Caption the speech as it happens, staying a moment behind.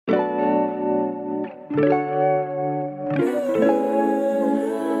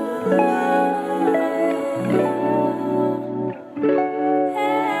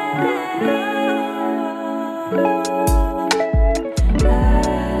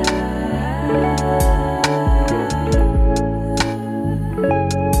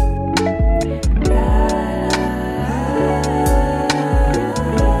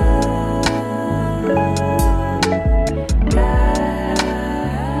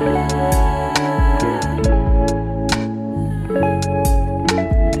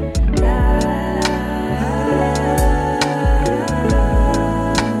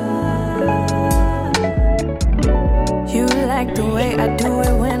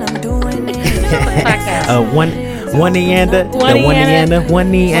One Neander,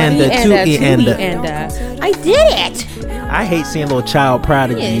 two Neander. I did it. I hate seeing little child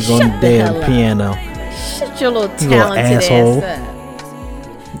prodigies on the damn piano. Shut your little talented asshole. ass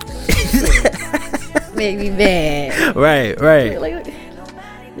up. Make me mad. Right.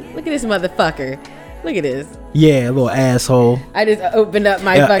 Look at this motherfucker. Look at this. Yeah, little asshole. I just opened up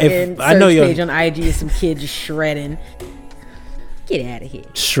my fucking search page on IG. Some kid just shredding. Get out of here.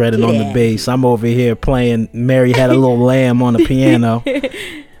 Shredding on the bass. I'm over here playing Mary Had a Little Lamb on the piano.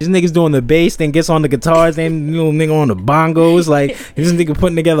 These niggas doing the bass, then gets on the guitars, then little nigga on the bongos. Like, this nigga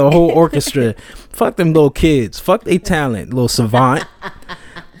putting together a whole orchestra. Fuck them little kids. Fuck they talent, little savant.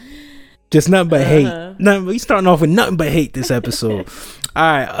 Just nothing but hate. We starting off with nothing but hate this episode. All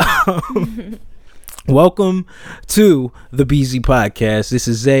right. Welcome to the BZ Podcast. This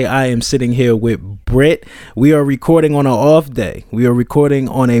is Zay. I am sitting here with Britt. We are recording on an off day. We are recording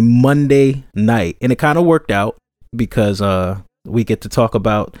on a Monday night. And it kind of worked out because we get to talk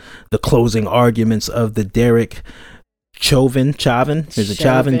about the closing arguments of the Derek Chauvin trial.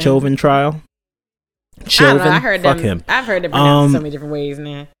 Chauvin. I heard Fuck them. him. I've heard it pronounced so many different ways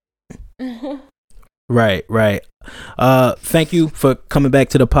now. Right. Thank you for coming back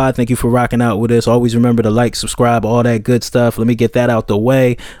to the pod. Thank you for rocking out with us. Always remember to like, subscribe, all that good stuff. Let me get that out the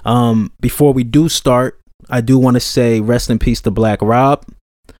way. Before we do start, I do want to say rest in peace to Black Rob.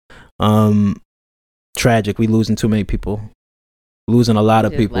 Tragic. We losing too many people. Losing a lot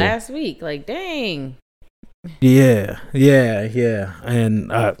of people. Last week, like, dang. Yeah.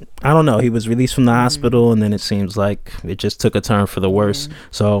 And I don't know. He was released from the hospital, and then it seems like it just took a turn for the worse.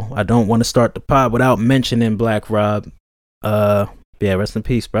 So I don't want to start the pod without mentioning Black Rob. Yeah, rest in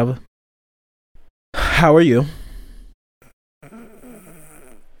peace, brother. How are you?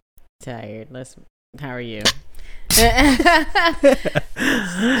 Tired. How are you?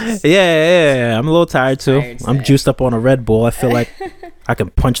 Yeah. I'm a little tired too. I'm juiced up on a Red Bull. I feel like I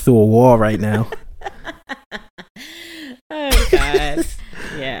can punch through a wall right now. Oh God.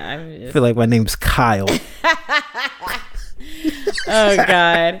 Yeah, I feel like my name's Kyle. Oh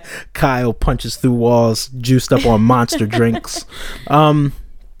God. Kyle punches through walls, juiced up on Monster drinks.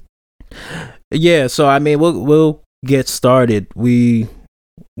 Yeah, so I mean we'll get started. We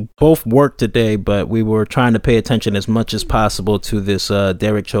both worked today, but we were trying to pay attention as much as possible to this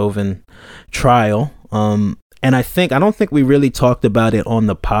Derek Chauvin trial. And I don't think we really talked about it on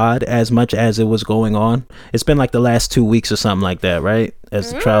the pod as much as it was going on. It's been like the last 2 weeks or something like that, right?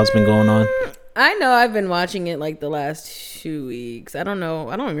 As the trial's been going on. I know I've been watching it like the last 2 weeks. I don't know.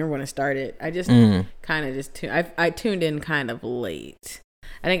 I don't remember when it started. I just kind of just I tuned in kind of late.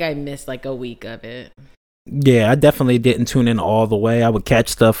 I think I missed like a week of it. Yeah, I definitely didn't tune in all the way. I would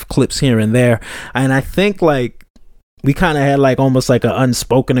catch clips here and there. And I think like we kind of had like almost like an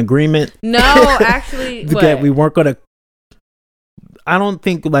unspoken agreement. No, actually, that we weren't gonna. I don't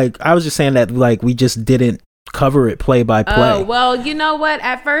think like I was just saying that like we just didn't cover it play by play. Oh well, you know what?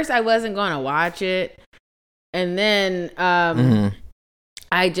 At first, I wasn't gonna watch it, and then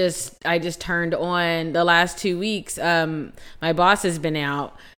I just turned on the last 2 weeks. My boss has been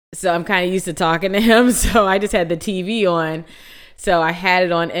out, so I'm kind of used to talking to him. So I just had the TV on. So I had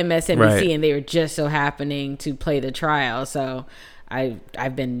it on MSNBC, right. And they were just so happening to play the trial. So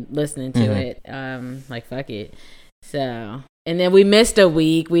I've been listening to it. Like fuck it. So and then we missed a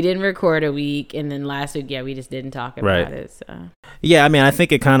week. We didn't record a week, and then last week, we just didn't talk about it. So yeah, I mean, I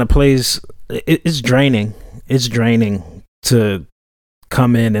think it kind of plays. It's draining. It's draining to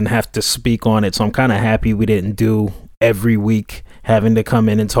come in and have to speak on it. So I'm kind of happy we didn't do every week having to come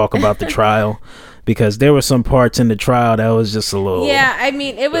in and talk about the trial. Because there were some parts in the trial that was just a little... Yeah, I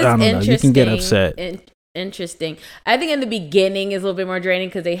mean, it was interesting. You can get upset. Interesting. I think in the beginning is a little bit more draining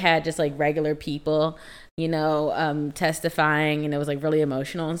because they had just like regular people, testifying, and it was like really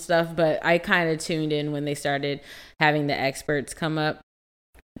emotional and stuff. But I kind of tuned in when they started having the experts come up.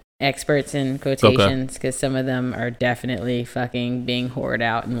 Experts in quotations, because some of them are definitely fucking being whored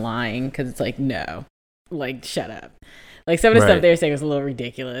out and lying, because it's like, no. like, shut up. Like, some of the stuff they were saying was a little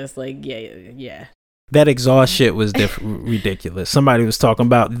ridiculous. Like, yeah. That exhaust shit was ridiculous. Somebody was talking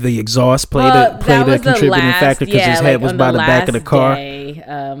about the exhaust played a contributing factor because his head was by the back of the car.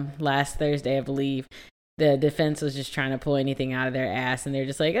 Last Thursday, I believe, the defense was just trying to pull anything out of their ass, and they're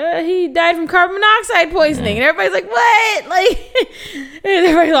just like, he died from carbon monoxide poisoning. And everybody's like, what? Like,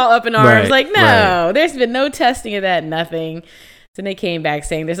 everybody's all up in arms. Like, no, there's been no testing of that, nothing. So they came back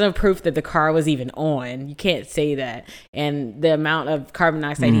saying there's no proof that the car was even on. You can't say that. And the amount of carbon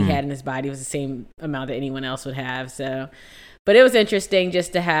monoxide he had in his body was the same amount that anyone else would have. So, but it was interesting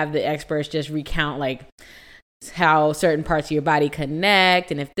just to have the experts just recount like how certain parts of your body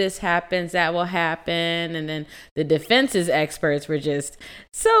connect, and if this happens, that will happen. And then the defense's experts were just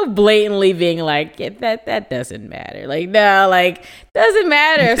so blatantly being like, that doesn't matter. Like, no, like, doesn't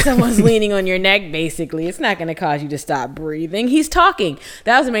matter if someone's leaning on your neck, basically. It's not going to cause you to stop breathing. He's talking.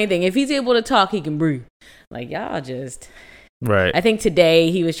 That was the main thing. If he's able to talk, he can breathe. Like, y'all just... Right. I think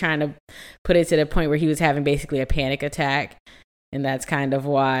today he was trying to put it to the point where he was having basically a panic attack, and that's kind of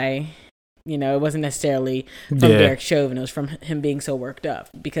why... You know, it wasn't necessarily from Derek Chauvin. It was from him being so worked up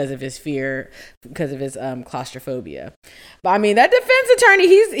because of his fear, because of his claustrophobia. But I mean, that defense attorney,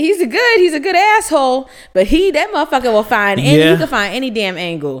 he's a good asshole. But that motherfucker will find he can find any damn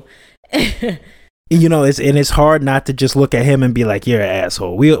angle. You know, it's hard not to just look at him and be like, you're an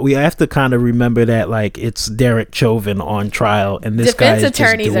asshole. We have to kind of remember that, like, it's Derek Chauvin on trial, and this defense guy is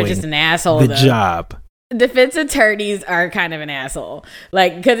attorneys are just an asshole. The job. Defense attorneys are kind of an asshole,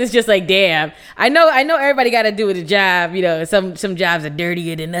 like, because it's just like, damn, I know everybody got to do with a job, you know, some jobs are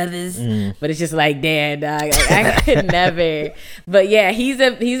dirtier than others, but it's just like, damn, dog, I could never. But yeah, he's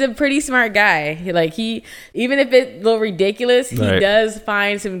a pretty smart guy. Like, he, even if it's a little ridiculous, he does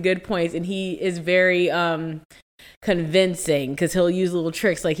find some good points, and he is very convincing because he'll use little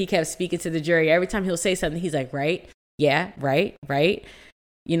tricks. Like, he kept speaking to the jury every time he'll say something, he's like, right, yeah, right.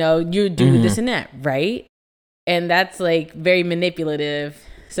 You know, you do this and that, right? And that's like very manipulative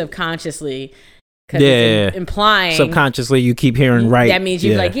subconsciously. It's implying. Subconsciously, you keep hearing right. That means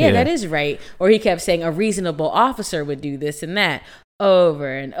you're like, that is right. Or he kept saying a reasonable officer would do this and that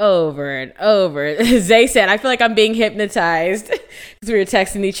over and over and over. Zay said, I feel like I'm being hypnotized because we were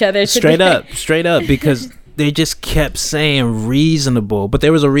texting each other. Straight up, because they just kept saying reasonable. But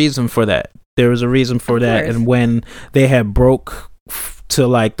there was a reason for that. And when they had broke to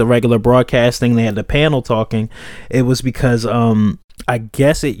like the regular broadcasting, they had the panel talking, it was because I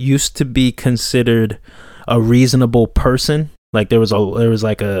guess it used to be considered a reasonable person. Like there was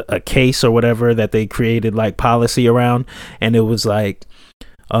like a case or whatever that they created like policy around, and it was like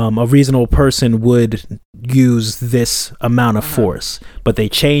a reasonable person would use this amount of force, but they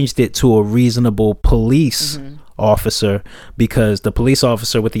changed it to a reasonable police officer, because the police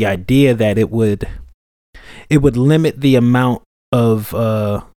officer, with the idea that it would limit the amount of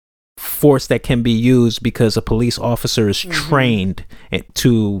force that can be used, because a police officer is trained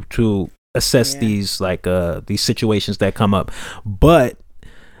to assess these situations that come up. But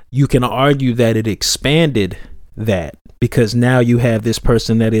you can argue that it expanded that, because now you have this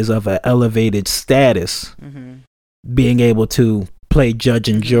person that is of an elevated status being able to play judge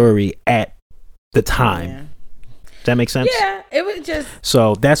and jury at the time. Does that make sense? Yeah, it was just...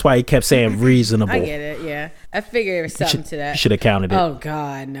 So that's why he kept saying reasonable. I get it, yeah. I figured there was something to that. You should have counted it. Oh,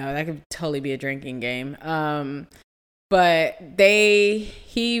 God, no. That could totally be a drinking game. But the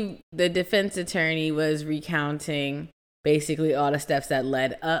defense attorney was recounting basically all the steps that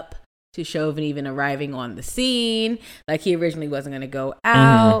led up to Chauvin even arriving on the scene. Like, he originally wasn't going to go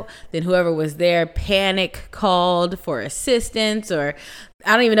out. Then whoever was there panic called for assistance, or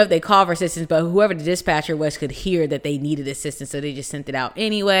I don't even know if they called for assistance, but whoever the dispatcher was could hear that they needed assistance, so they just sent it out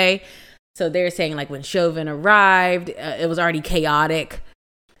anyway. So they're saying, like, when Chauvin arrived, it was already chaotic.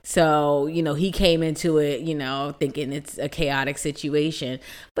 So, you know, he came into it, you know, thinking it's a chaotic situation,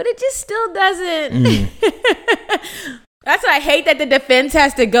 but it just still doesn't. That's why I hate that the defense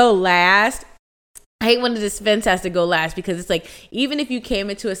has to go last. I hate when the defense has to go last, because it's like, even if you came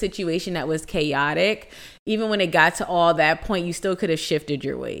into a situation that was chaotic, even when it got to all that point, you still could have shifted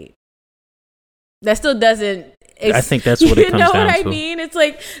your weight. That still doesn't. I think that's what it comes down to. You know what I mean? It's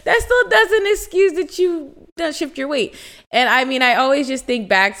like, that still doesn't excuse that you don't shift your weight. And I mean, I always just think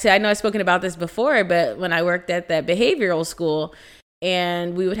back to, I know I've spoken about this before, but when I worked at that behavioral school,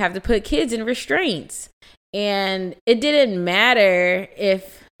 and we would have to put kids in restraints, and it didn't matter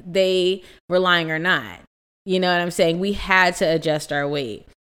if they were lying or not. You know what I'm saying? We had to adjust our weight.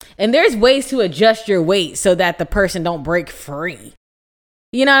 And there's ways to adjust your weight so that the person don't break free.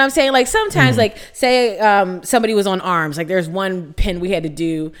 You know what I'm saying? Like sometimes, like say somebody was on arms. Like there's one pin we had to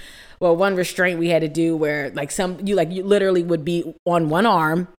do, well, one restraint we had to do where like you literally would be on one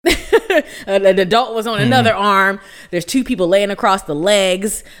arm, an adult was on another arm. There's two people laying across the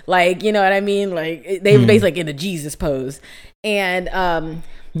legs, like you know what I mean? Like they were basically like in a Jesus pose, and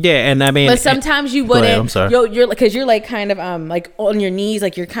yeah, and I mean, but sometimes you wouldn't. I'm sorry. You're because you're like kind of like on your knees,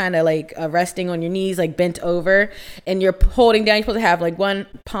 like you're kind of like resting on your knees, like bent over, and you're holding down. You're supposed to have like one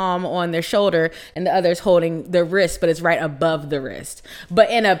palm on their shoulder and the other's holding their wrist, but it's right above the wrist. But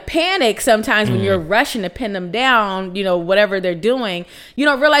in a panic, sometimes when you're rushing to pin them down, you know whatever they're doing, you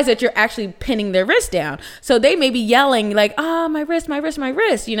don't realize that you're actually pinning their wrist down. So they may be yelling like, "Oh, my wrist, my wrist, my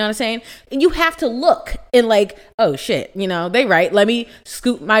wrist." You know what I'm saying? And you have to look and like, "Oh shit," you know, they right. Let me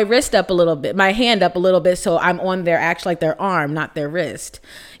scoot my wrist up a little bit, my hand up a little bit, so I'm on their actually like their arm, not their wrist.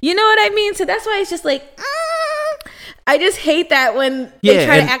 You know what I mean? So that's why it's just like, I just hate that when they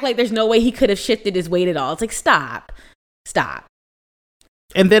try to act like there's no way he could have shifted his weight at all. It's like stop.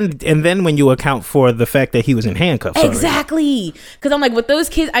 And then when you account for the fact that he was in handcuffs already. Exactly. Because I'm like, with those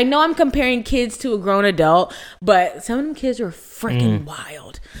kids, I know I'm comparing kids to a grown adult, but some of them kids are freaking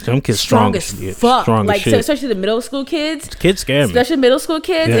wild. Some kids strong as fuck. Like, so especially the middle school kids. Kids scare me. Especially middle school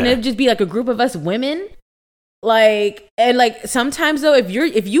kids. Yeah. And it'd just be like a group of us women. Like, and like sometimes though,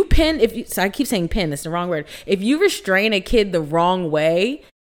 so I keep saying pin, that's the wrong word. If you restrain a kid the wrong way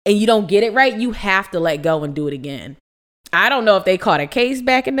and you don't get it right, you have to let go and do it again. I don't know if they caught a case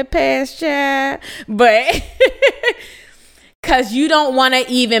back in the past, child, but because you don't want to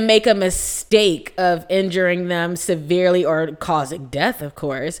even make a mistake of injuring them severely or causing death, of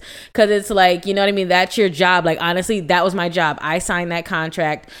course, because it's like, you know what I mean? That's your job. Like, honestly, that was my job. I signed that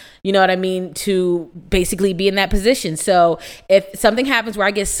contract, you know what I mean, to basically be in that position. So if something happens where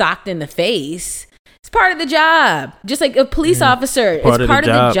I get socked in the face, it's part of the job. Just like a police officer, it's part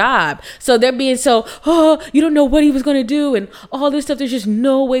of the job. So they're being you don't know what he was going to do and all this stuff. There's just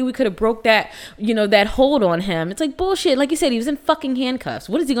no way we could have broke that, you know, that hold on him. It's like bullshit. Like you said, he was in fucking handcuffs.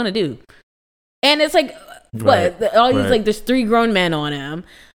 What is he going to do? And it's like, there's 3 grown men on him.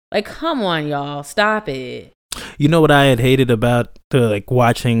 Like, come on, y'all. Stop it. You know what I had hated about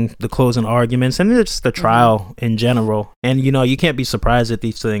watching the closing arguments and just the trial in general, and you know you can't be surprised at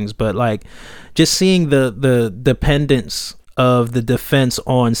these things, but like just seeing the dependence of the defense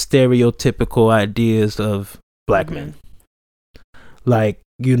on stereotypical ideas of black men, like,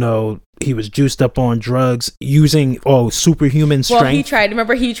 you know, he was juiced up on drugs using superhuman strength. Well,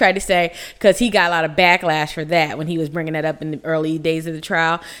 he tried to say, because he got a lot of backlash for that when he was bringing that up in the early days of the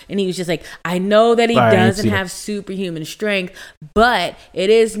trial, and he was just like, I know that he doesn't have superhuman strength, but it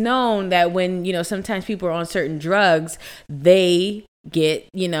is known that when, you know, sometimes people are on certain drugs, they get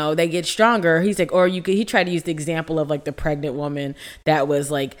stronger. He's like, he tried to use the example of like the pregnant woman that was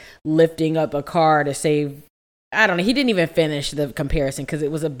like lifting up a car to save, I don't know. He didn't even finish the comparison because it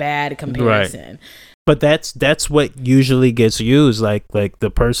was a bad comparison. Right. But that's what usually gets used. Like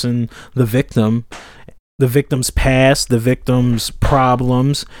the victim's past, the victim's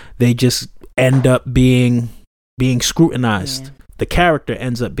problems, they just end up being scrutinized. Yeah. The character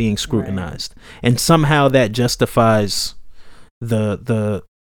ends up being scrutinized, and somehow that justifies the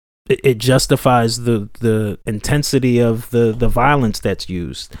intensity of the violence that's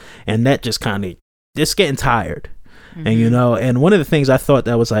used, and that just kind of. It's getting tired. And you know, and one of the things I thought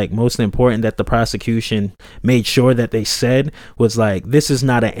that was like most important that the prosecution made sure that they said was like, this is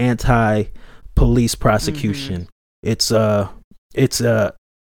not an anti-police prosecution. It's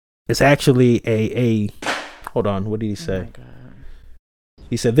actually a hold on, what did he say?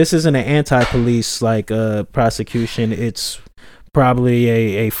 He said this isn't an anti-police prosecution, it's probably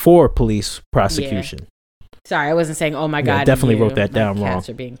a for police prosecution. Yeah. Sorry, I wasn't saying oh my god. I definitely wrote that down wrong. Cats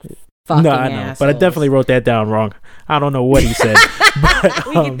are being fucking I know, assholes. But I definitely wrote that down wrong. I don't know what he said. But,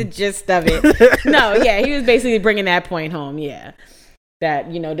 we get the gist of it. No, yeah, he was basically bringing that point home. Yeah,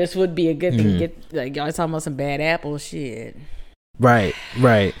 that, you know, this would be a good thing to get, like, y'all talking about some bad apple shit. Right.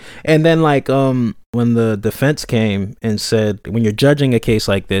 And then when the defense came and said, when you're judging a case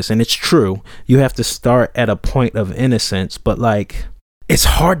like this, and it's true, you have to start at a point of innocence, but like, it's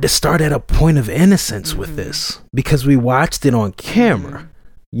hard to start at a point of innocence with this because we watched it on camera.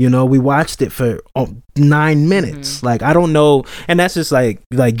 You know, we watched it for 9 minutes. Like, I don't know. And that's just like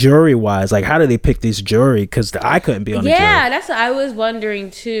jury wise, like, how do they pick this jury? Because I couldn't be on the jury. Yeah, that's what I was wondering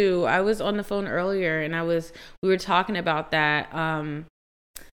too. I was on the phone earlier and we were talking about that.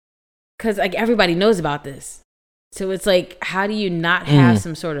 Because like everybody knows about this. So it's like, how do you not have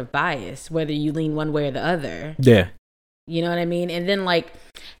some sort of bias, whether you lean one way or the other? Yeah. You know what I mean? And then like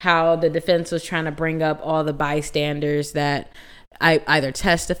how the defense was trying to bring up all the bystanders that I either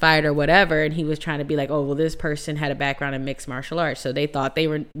testified or whatever, and he was trying to be like, oh, well, this person had a background in mixed martial arts, so they thought they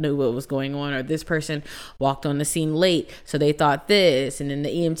knew what was going on, or this person walked on the scene late, so they thought this, and then the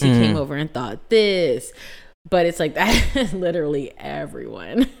EMT came over and thought this. But it's like that. Literally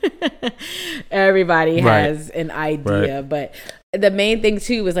everyone, everybody has an idea. But the main thing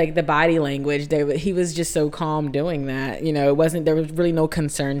too was like the body language. He was just so calm doing that. You know, it wasn't. There was really no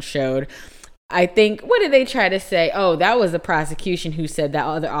concern showed. I think, what did they try to say? Oh, that was the prosecution who said that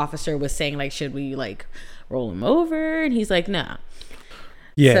other officer was saying like, should we like roll him over? And he's like, no.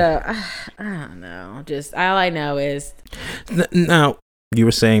 Yeah. So I don't know. Just all I know is now. You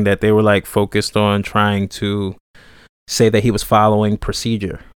were saying that they were like focused on trying to say that he was following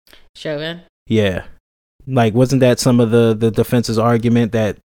procedure. Chauvin? Yeah. Like, wasn't that some of the defense's argument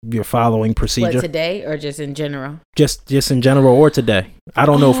that you're following procedure? What, today or just in general? Just in general or today. I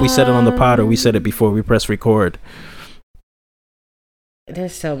don't know if we said it on the pod or we said it before we press record.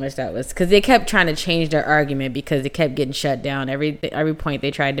 There's so much that was because they kept trying to change their argument because it kept getting shut down. Every point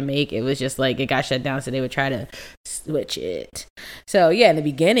they tried to make, it was just like it got shut down, so they would try to switch it. So yeah, in the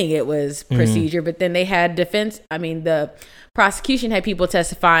beginning it was procedure, but then they had defense. I mean, the prosecution had people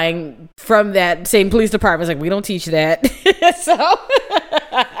testifying from that same police department. It's like, we don't teach that. So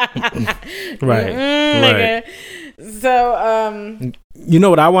right. So you know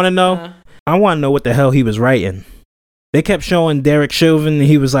what I want to know? I want to know what the hell he was writing. They kept showing Derek Chauvin, and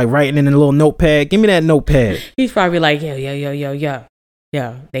he was like writing in a little notepad. Give me that notepad. He's probably like, yo,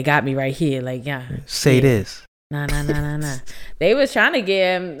 they got me right here. Like, yeah. Say this. Nah. They was trying to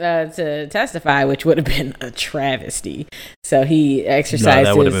get him to testify, which would have been a travesty. So he exercised.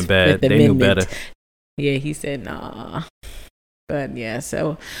 No, that would have been bad. They knew better. Yeah, he said nah. But yeah,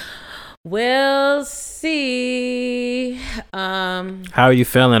 so we'll see. How are you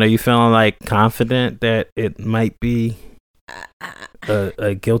feeling? Are you feeling like confident that it might be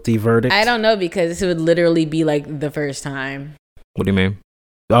a guilty verdict? I don't know, because this would literally be like the first time. What do you mean?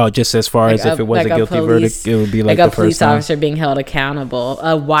 Oh, just as far as if it was a guilty verdict, it would be like the first time. A police officer being held accountable.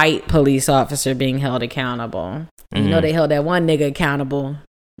 A white police officer being held accountable. You know, they held that one nigga accountable.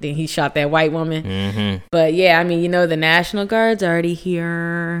 Then he shot that white woman. But yeah, I mean, you know, the National Guard's already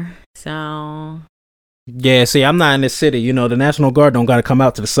here. So yeah, see, I'm not in the city. You know, the National Guard don't got to come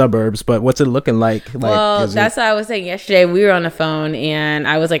out to the suburbs. But what's it looking like? Well, that's what I was saying yesterday. We were on the phone, and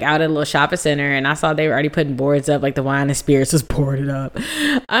I was like out at a little shopping center, and I saw they were already putting boards up, like the wine and spirits was boarded up.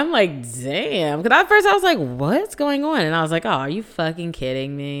 I'm like, damn. Because at first I was like, what's going on? And I was like, oh, are you fucking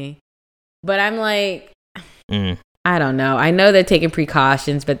kidding me? But I'm like, I don't know. I know they're taking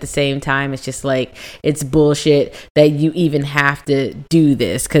precautions, but at the same time, it's just like, it's bullshit that you even have to do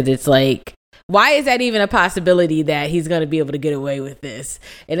this. Because it's like, why is that even a possibility that he's going to be able to get away with this?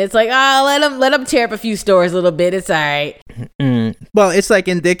 And it's like, oh, let him tear up a few stores a little bit. It's all right. Well, it's like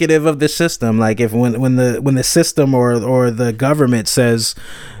indicative of the system. Like if when the system or the government says,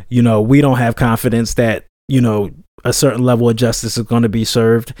 you know, we don't have confidence that, you know, a certain level of justice is going to be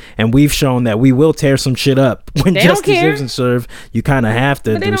served, and we've shown that we will tear some shit up when justice isn't served. You kind of have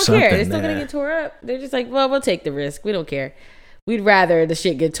to do something. They're still going to get tore up. They're just like, well, we'll take the risk. We don't care. We'd rather the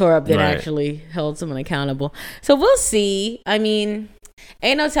shit get tore up than actually held someone accountable. So we'll see. I mean,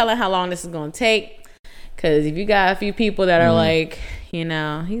 ain't no telling how long this is going to take. Because if you got a few people that are like, you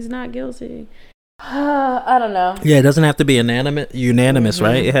know, he's not guilty. I don't know. Yeah, it doesn't have to be unanimous,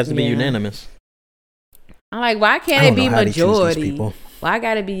 right? It has to be unanimous. I'm like, why can't it be majority? Why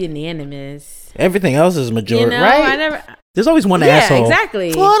gotta be unanimous? Everything else is majority, you know, right? There's always one asshole. Yeah,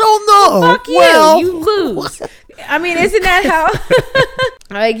 exactly. Well, I don't know. Fuck you. You lose. I mean, isn't that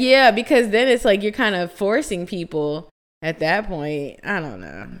how? Like, yeah, because then it's like you're kind of forcing people at that point. I don't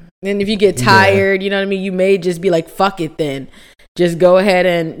know. And if you get tired, you know what I mean? You may just be like, fuck it then. Just go ahead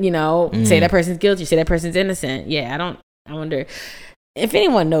and, you know, say that person's guilty, say that person's innocent. Yeah, I wonder if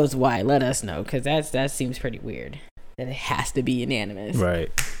anyone knows why. Let us know, because that seems pretty weird that it has to be unanimous.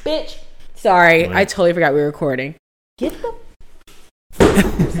 Right. Bitch. Sorry, I totally forgot we were recording. Get the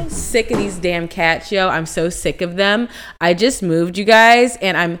I'm so sick of these damn cats, yo. I'm so sick of them. I just moved, you guys,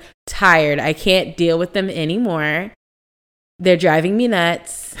 and I'm tired. I can't deal with them anymore. They're driving me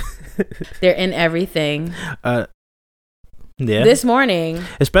nuts. They're in everything. Yeah. This morning,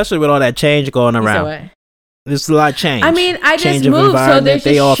 especially with all that change going around. There's a lot of change. I mean, I just moved, so there's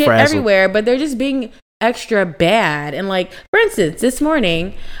just shit everywhere, but they're just being extra bad. And like, for instance, this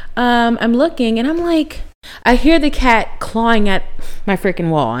morning, I'm looking and I'm like, I hear the cat clawing at my freaking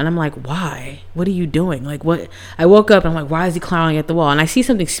wall, and I'm like, why? What are you doing? Like, what? I woke up and I'm like, why is he clawing at the wall? And I see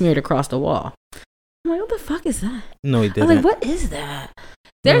something smeared across the wall. I'm like, what the fuck is that? No, he didn't. I was like, what is that?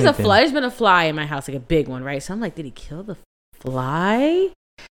 There's a fly. There's been a fly in my house, like a big one, right? So I'm like, did he kill the fly.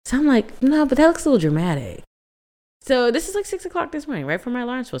 So I'm like, no, but that looks a little dramatic. So this is like 6 o'clock this morning, right before my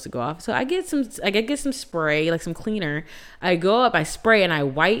alarm's supposed to go off. So I get some spray, like some cleaner. I go up, I spray, and I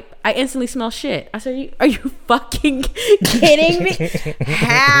wipe. I instantly smell shit. I said, "Are you fucking kidding me?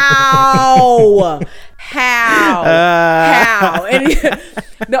 How? And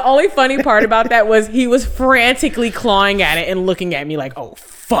the only funny part about that was he was frantically clawing at it and looking at me like, "Oh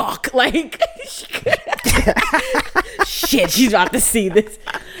fuck!" Like, shit, she's about to see this.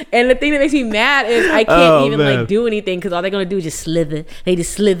 And the thing that makes me mad is I can't even like do anything because all they're gonna do is just slither. They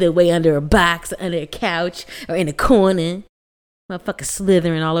just slither away under a box, under a couch, or in a corner. Motherfucker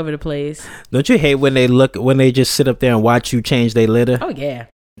slithering all over the place. Don't you hate when they just sit up there and watch you change their litter? Oh yeah.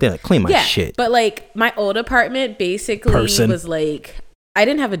 They're like, clean my shit. But like my old apartment basically was like, I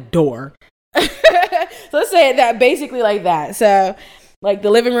didn't have a door. So let's say that basically like that. So like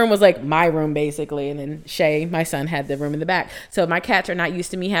the living room was like my room basically, and then Shay, my son, had the room in the back. So my cats are not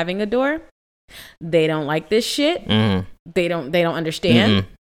used to me having a door. They don't like this shit. Mm-hmm. They don't understand.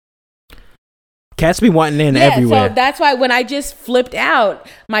 Mm-hmm. Cats be wanting in everywhere. So that's why when I just flipped out,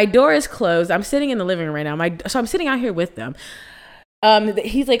 my door is closed. I'm sitting in the living room right now. So I'm sitting out here with them.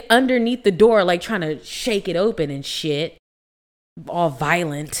 He's like underneath the door, like trying to shake it open and shit. All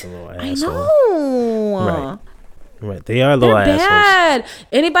violent. I know. Right. They are little assholes. Bad.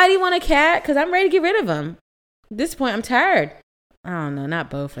 Anybody want a cat? Because I'm ready to get rid of them. At this point, I'm tired. I don't know. Not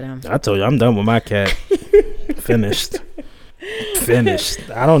both of them. I told you, I'm done with my cat. Finished.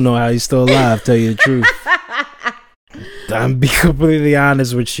 I don't know how he's still alive, tell you the truth. I'm be completely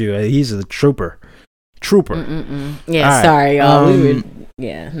honest with you. He's a trooper. Yeah, right. Sorry, y'all. We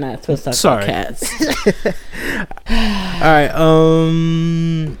were not supposed to talk about cats. All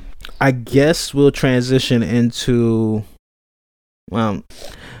right. I guess we'll transition into.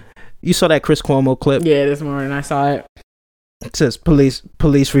 You saw that Chris Cuomo clip? Yeah, this morning I saw it. It says police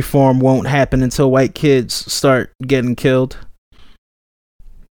reform won't happen until white kids start getting killed.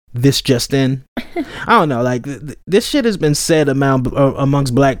 This just in. I don't know. Like this shit has been said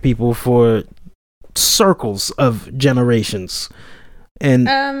amongst black people for circles of generations. And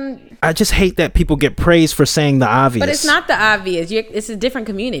I just hate that people get praised for saying the obvious. But it's not the obvious. It's a different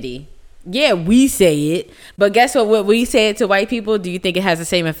community. Yeah, we say it. But guess what? When we say it to white people, do you think it has the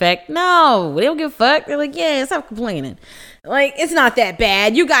same effect? No. They don't give a fuck. They're like, yeah, stop complaining. Like, it's not that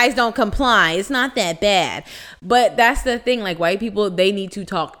bad. You guys don't comply. It's not that bad. But that's the thing. Like, white people, they need to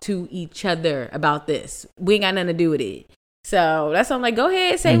talk to each other about this. We ain't got nothing to do with it. So that's why I'm like, go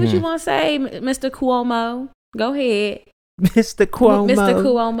ahead. Say what you want to say, Mr. Cuomo. Go ahead. Mr.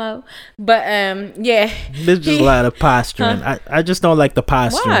 Cuomo. But yeah, there's just a lot of posturing. I just don't like the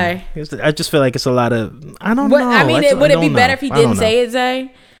posturing. Why? I just feel like it's a lot of I don't know. I mean, would it be better if he didn't say it,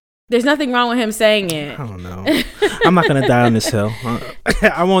 Zay? There's nothing wrong with him saying it. I don't know. I'm not gonna die on this hill.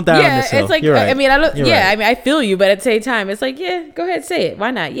 I won't die on this hill. It's like, you're right. I mean, I mean, I feel you, but at the same time, it's like, yeah, go ahead, say it. Why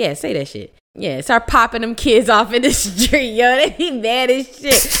not? Yeah, say that shit. Yeah, start popping them kids off in the street, yo. They be mad as shit.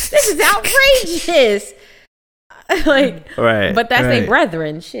 This is outrageous. Like, right, but that's their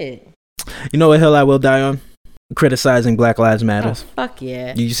brethren. Shit. You know what hill I will die on? Criticizing Black Lives Matter. Oh, fuck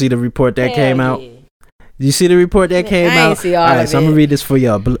yeah. Did you see the report that came out? Did you see the report that came out? I ain't see all right, of so it. I'm gonna read this for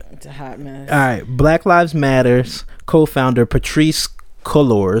y'all. It's a hot mess. All right, Black Lives Matter's co-founder Patrisse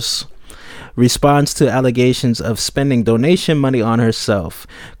Cullors responds to allegations of spending donation money on herself.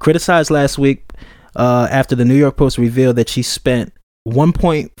 Criticized last week after the New York Post revealed that she spent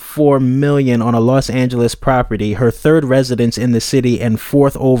 $1.4 million on a Los Angeles property, her third residence in the city and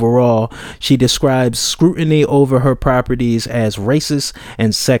fourth overall. She describes scrutiny over her properties as racist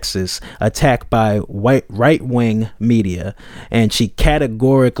and sexist, attacked by right-wing media, and she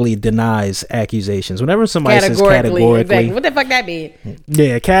categorically denies accusations. Whenever somebody says categorically, exactly. What the fuck that mean?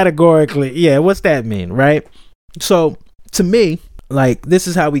 Yeah, categorically. Yeah, what's that mean, right? So, to me, like, this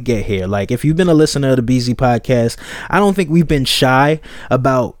is how we get here. Like, if you've been a listener to the BZ podcast, I don't think we've been shy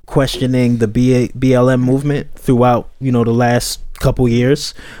about questioning the BLM movement throughout, the last couple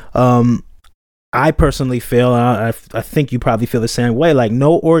years. I personally feel, I think you probably feel the same way, like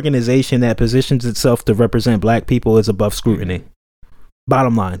no organization that positions itself to represent black people is above scrutiny.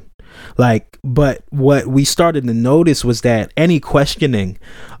 Bottom line. Like, but what we started to notice was that any questioning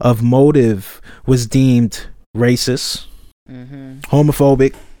of motive was deemed racist,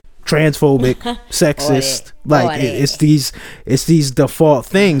 homophobic, transphobic, sexist. Like it's these default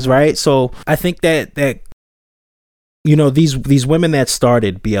things, right? So I think that these women that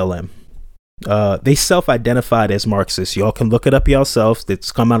started BLM, They self-identified as Marxists. Y'all can look it up yourselves.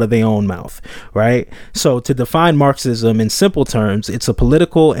 It's come out of their own mouth, right? So to define Marxism in simple terms, it's a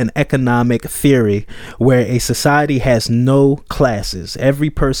political and economic theory where a society has no classes. Every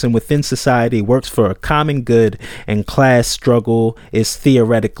person within society works for a common good, and class struggle is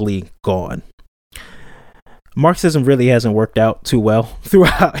theoretically gone. Marxism really hasn't worked out too well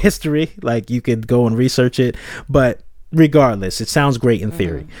throughout history. Like, you could go and research it, but regardless, it sounds great in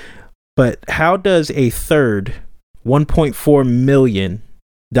theory. But how does a third $1.4 million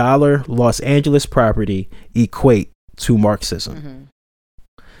Los Angeles property equate to Marxism?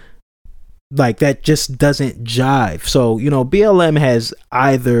 Like, that just doesn't jive. So, you know, BLM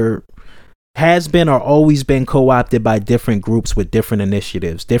has been or always been co-opted by different groups with different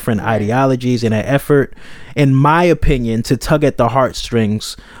initiatives, different ideologies, in an effort, in my opinion, to tug at the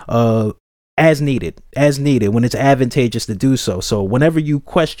heartstrings as needed when it's advantageous to do so. So whenever you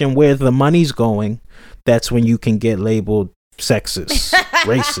question where the money's going, that's when you can get labeled sexist,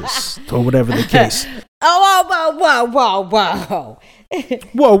 racist, or whatever the case.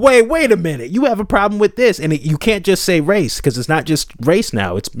 Whoa, wait a minute. You have a problem with this, and you can't just say race, because it's not just race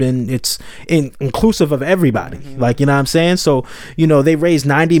now. It's inclusive of everybody. Like, you know what I'm saying? So, you know, they raised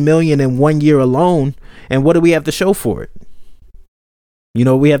 $90 million in 1 year alone, and what do we have to show for it? You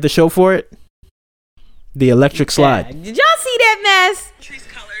know, we have to show for it. The electric slide. Did y'all see that mess? Trace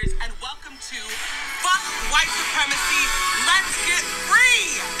colors, and welcome to Fuck White Supremacy. Let's get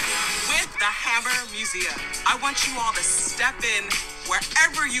free with the Hammer Museum. I want you all to step in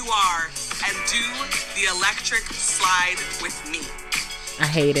wherever you are and do the electric slide with me. I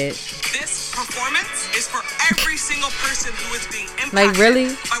hate it. This performance is for every single person who is being impacted Like,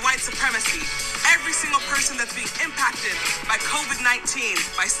 really? by white supremacy. Every single person that's being impacted by COVID-19,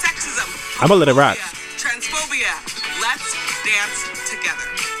 by sexism, I'm gonna let it rock. Transphobia. Let's dance together.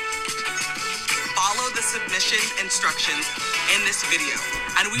 Follow the submission instructions in this video,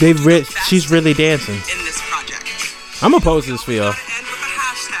 and she's really dancing in this project. I'm gonna post this for y'all. And with the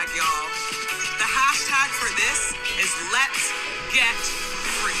hashtag, y'all. The hashtag for this is Let's Get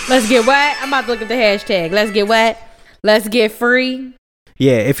Free. Let's get what? I'm about to look at the hashtag. Let's get what? Let's get free.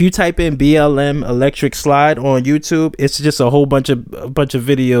 Yeah, if you type in BLM electric slide on YouTube, it's just a whole bunch of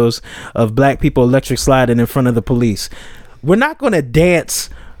videos of black people electric sliding in front of the police. We're not going to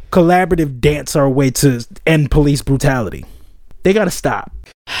collaborative dance our way to end police brutality. They got to stop.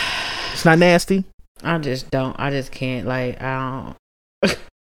 It's not nasty. I just can't. Like, I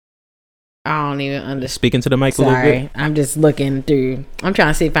don't even understand. Speaking to the mic a little bit. I'm just looking through. I'm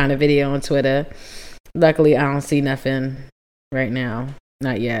trying to find a video on Twitter. Luckily, I don't see nothing right now.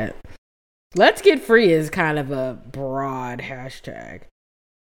 Not yet. Let's get free is kind of a broad hashtag.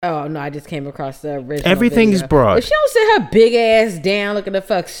 Oh no, I just came across the original. Everything is broad. If she don't sit her big ass down, looking the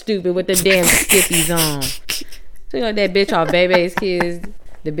fuck stupid with the damn skippies on. So like that bitch off Baby's Kids,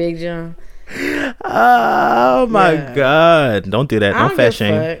 the Big John. Oh my god! Don't do that. Don't fat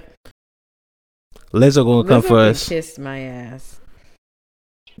shame. Lizzo gonna come for us. Kissed my ass.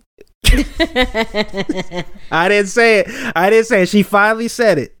 I didn't say it. She finally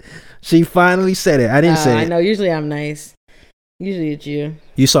said it. I didn't say it. I know. Usually I'm nice. Usually it's you.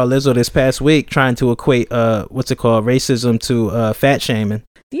 You saw Lizzo this past week trying to equate racism to fat shaming.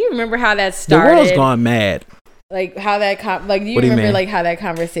 Do you remember how that started? The world's gone mad. Like how that do you remember like how that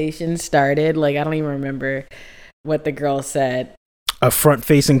conversation started? Like, I don't even remember what the girl said. A front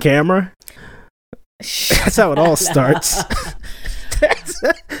facing camera? That's how it all starts.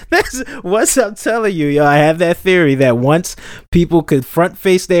 That's what's I'm telling you, yo. I have that theory that once people could front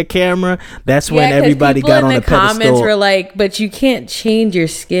face their camera, that's when everybody got on a pedestal. Comments were like, but you can't change your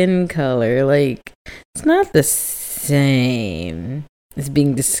skin color. Like, it's not the same as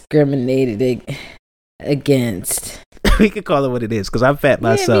being discriminated against. We could call it what it is, because I'm fat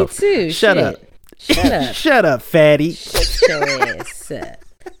myself. Me too. Shut up. Shut up, fatty. Shut your ass up.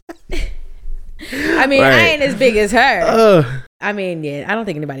 I mean, right. I ain't as big as her. I mean, yeah, I don't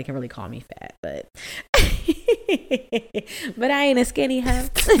think anybody can really call me fat, but but I ain't a skinny hoe.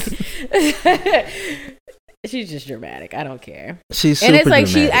 She's just dramatic. I don't care. She's super and it's like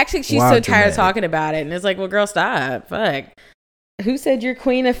dramatic. she's so tired of talking about it, and it's like, well, girl, stop. Fuck. Who said you're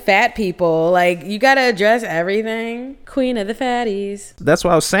queen of fat people? Like, you gotta address everything. Queen of the fatties. That's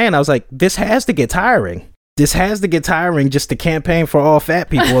what I was saying. I was like, this has to get tiring. This has to get tiring just to campaign for all fat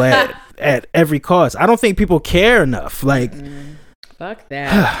people at every cost. I don't think people care enough. Like, fuck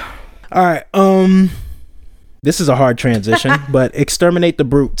that. All right. This is a hard transition, but Exterminate the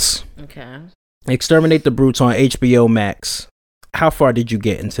Brutes. Okay. Exterminate the Brutes on HBO Max. How far did you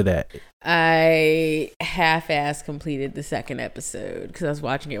get into that? I half-ass completed the second episode because I was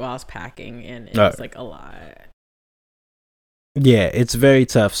watching it while I was packing, and it was like a lot. Yeah, it's very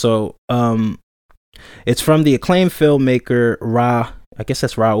tough. So, it's from the acclaimed filmmaker I guess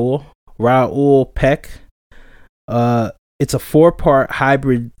that's Raoul Peck. It's a 4-part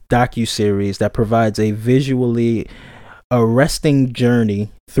hybrid docuseries that provides a visually arresting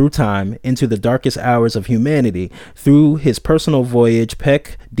journey through time into the darkest hours of humanity. Through his personal voyage,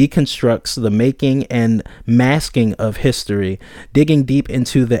 Peck deconstructs the making and masking of history, digging deep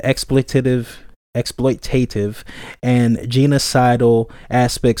into the exploitative and genocidal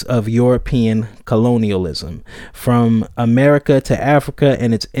aspects of European colonialism, from America to Africa,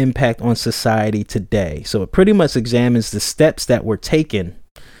 and its impact on society today. So it pretty much examines the steps that were taken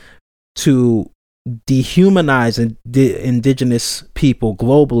to dehumanize indigenous people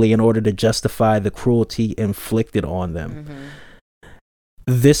globally in order to justify the cruelty inflicted on them.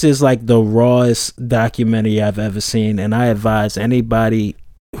 This is like the rawest documentary I've ever seen, and I advise anybody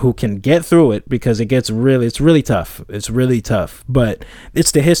who can get through it, because it's really tough. It's really tough, but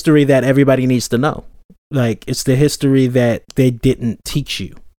it's the history that everybody needs to know. Like, it's the history that they didn't teach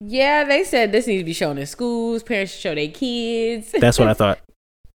you. Yeah, they said this needs to be shown in schools. Parents should show their kids. That's what I thought.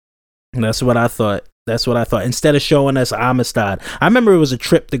 Instead of showing us Amistad, I remember it was a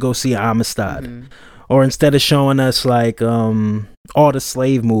trip to go see Amistad. Or instead of showing us like all the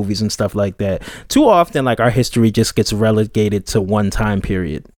slave movies and stuff like that. Too often, like, our history just gets relegated to one time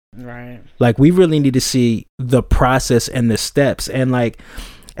period. Right. Like, we really need to see the process and the steps. And like,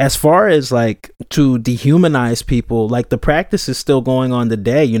 as far as like to dehumanize people, like, the practice is still going on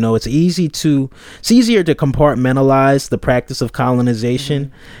today. You know, it's easier to compartmentalize the practice of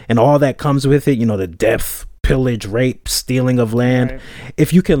colonization and all that comes with it. You know, the death, pillage, rape, stealing of land. Right.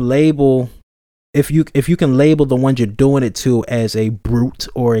 If you can label the ones you're doing it to as a brute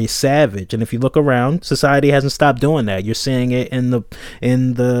or a savage, and if you look around, society hasn't stopped doing that. You're seeing it in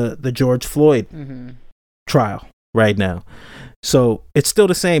the George Floyd trial right now. So it's still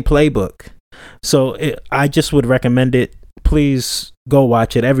the same playbook. So I just would recommend it. Please go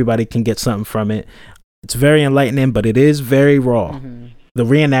watch it. Everybody can get something from it. It's very enlightening, but it is very raw. The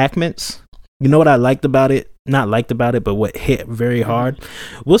reenactments, you know what I liked about it? Not liked about it, but what hit very hard.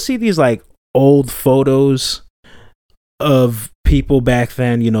 We'll see these like old photos of people back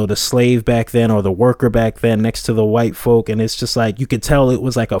then, you know, the slave back then or the worker back then next to the white folk, and it's just like you could tell it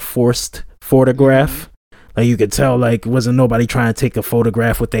was like a forced photograph. Like, you could tell like wasn't nobody trying to take a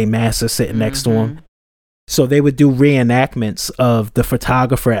photograph with a master sitting next to him. So they would do reenactments of the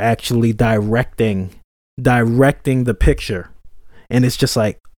photographer actually directing the picture, and it's just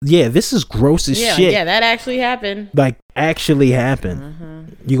like, yeah, this is gross as shit. Yeah, that actually happened. Like, actually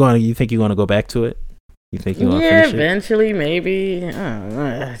happened. You think you're gonna go back to it? You think you're gonna finish it? Eventually, maybe.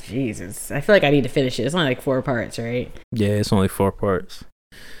 Oh, Jesus, I feel like I need to finish it. It's only like 4 parts, right? Yeah, it's only 4 parts.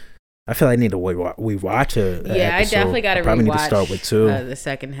 I feel like I need to rewatch it. Yeah, I definitely got to rewatch. Need to start with 2. The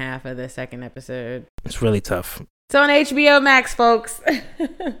second half of the second episode. It's really tough. It's on HBO Max, folks.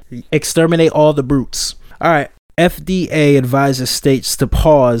 Exterminate all the brutes. All right. FDA advises states to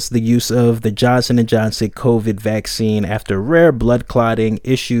pause the use of the Johnson & Johnson COVID vaccine after rare blood clotting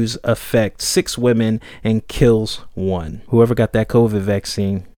issues affect 6 women and kills 1. Whoever got that COVID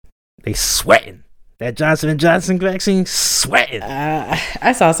vaccine, they sweating. That Johnson & Johnson vaccine, sweating.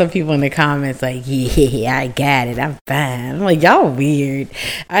 I saw some people in the comments like, yeah, I got it, I'm fine. I'm like, y'all weird.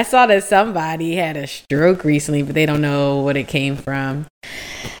 I saw that somebody had a stroke recently, but they don't know what it came from.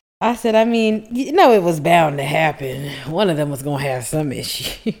 I said, I mean, you know, it was bound to happen. One of them was gonna have some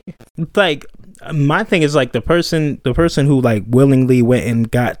issue. Like, my thing is like the person who like willingly went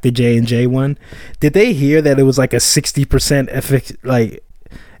and got the J&J one. Did they hear that it was like a 60%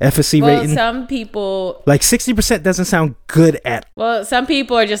 efficacy rating? Some people, like 60% doesn't sound good at. Well, some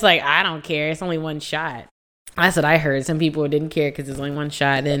people are just like, I don't care. It's only 1 shot. That's what I heard. Some people didn't care because it's only 1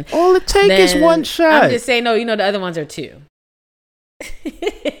 shot. And all it takes is 1 shot. I'm just saying, no, you know, the other ones are 2.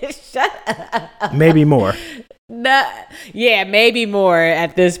 Shut up. Maybe more. Yeah, maybe more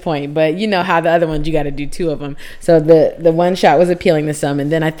at this point, but you know how the other ones you got to do 2 of them. So the 1 shot was appealing to some,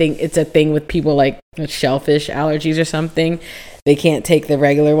 and then I think it's a thing with people like with shellfish allergies or something. They can't take the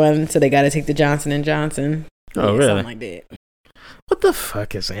regular one, so they got to take the Johnson & Johnson. Oh, really? Something like that. What the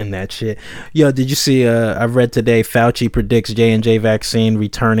fuck is in that shit? Yo, did you see? I read today Fauci predicts J&J vaccine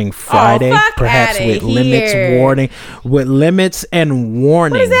returning Friday, perhaps with limits and warnings. What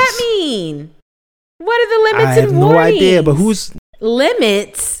does that mean? What are the limits and warnings? I have no idea, but who's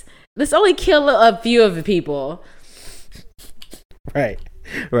limits? Let's only kill a few of the people. Right.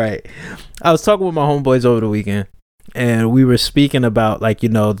 I was talking with my homeboys over the weekend, and we were speaking about like, you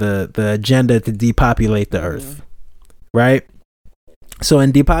know, the agenda to depopulate the earth, right? So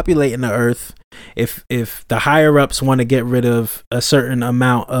in depopulating the earth, if the higher ups want to get rid of a certain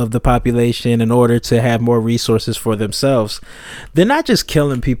amount of the population in order to have more resources for themselves, they're not just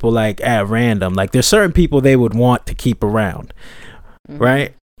killing people like at random. Like there's certain people they would want to keep around,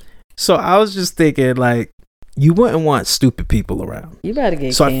 right? So I was just thinking, like, you wouldn't want stupid people around. You better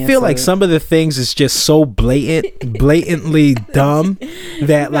get so canceled. I feel like some of the things is just so blatantly dumb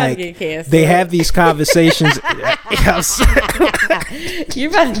that like they have these conversations. You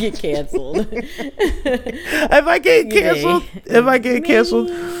better get canceled. If I get canceled,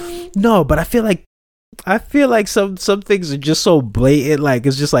 no. But I feel like some things are just so blatant. Like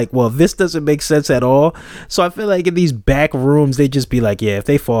it's just like, well, this doesn't make sense at all. So I feel like in these back rooms, they just be like, yeah, if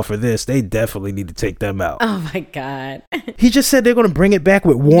they fall for this, they definitely need to take them out. Oh my God. He just said they're going to bring it back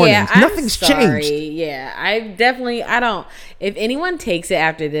with warnings. Yeah, Nothing's changed. Yeah, I don't. If anyone takes it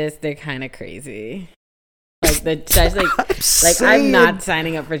after this, they're kind of crazy. Like the judge, I'm not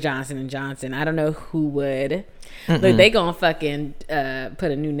signing up for Johnson & Johnson. I don't know who would. Like they gonna fucking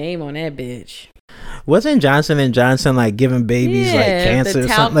put a new name on that bitch. Wasn't Johnson & Johnson like giving babies like cancer or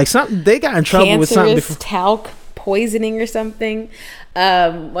something? Like something they got in trouble with something before. Talc poisoning or something.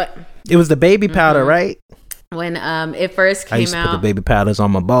 What? It was the baby powder, right? When it first came out, I used to put the baby powders on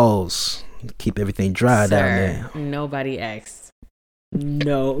my balls, keep everything dry down there. Nobody asked.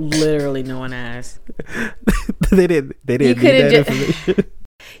 No, literally no one asked. They didn't need that information.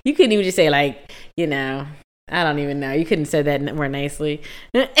 You couldn't even just say like, you know, I don't even know. You couldn't say that more nicely.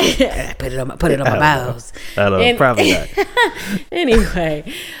 put it on my balls. I don't know. Probably not.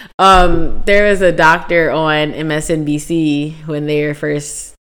 Anyway, there was a doctor on MSNBC when they were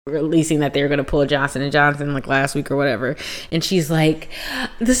first releasing that they were going to pull Johnson & Johnson like last week or whatever, and she's like,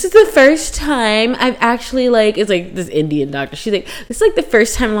 this is the first time I've actually like, it's like this Indian doctor, she's like, this is like the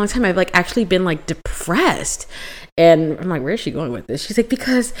first time in a long time I've like actually been like depressed. And I'm like, where's she going with this? She's like,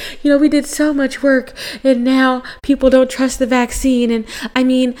 because, you know, we did so much work and now people don't trust the vaccine. And I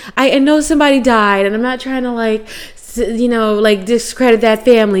mean, I know somebody died and I'm not trying to like, you know, like discredit that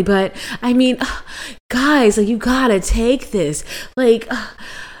family. But I mean, guys, like you gotta take this. Like,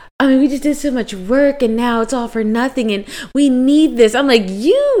 I mean, we just did so much work and now it's all for nothing and we need this. I'm like,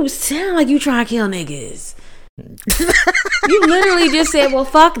 you sound like you trying to kill niggas. You literally just said, well,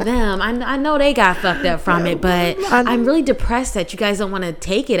 fuck them. I know they got fucked up from it, but I'm really depressed that you guys don't want to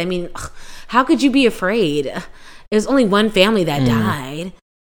take it. I mean, how could you be afraid? It was only one family that died.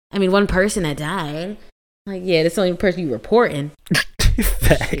 I mean, one person that died. Like, yeah, that's the only person you reporting.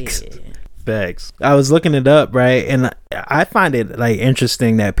 Facts. I was looking it up, right? And I find it like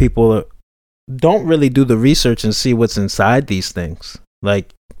interesting that people don't really do the research and see what's inside these things.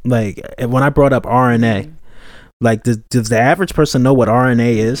 Like when I brought up RNA, like does the average person know what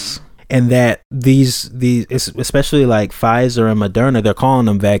RNA is? And that these especially like Pfizer and Moderna, they're calling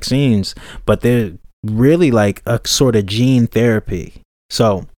them vaccines, but they're really like a sort of gene therapy.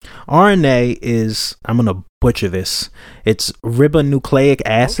 So RNA is, I'm gonna butcher this, it's ribonucleic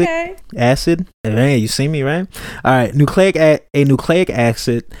acid. Okay. Hey, you see me, right? All right. A nucleic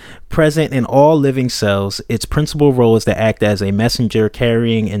acid present in all living cells. Its principal role is to act as a messenger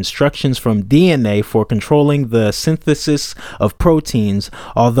carrying instructions from DNA for controlling the synthesis of proteins,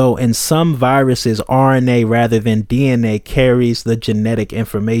 although in some viruses RNA rather than DNA carries the genetic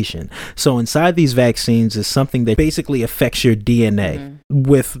information. So inside these vaccines is something that basically affects your DNA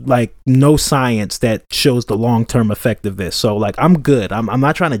with like no science that shows the long-term effect of this. So like I'm good. I'm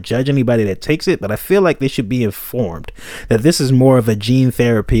not trying to judge anybody that takes it, but I feel like they should be informed that this is more of a gene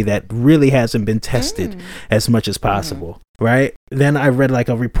therapy that really hasn't been tested as much as possible. Right? Then I read like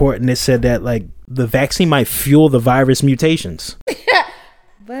a report and it said that like the vaccine might fuel the virus mutations.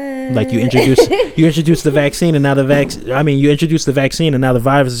 Like you introduce the vaccine and now you introduce the vaccine and now the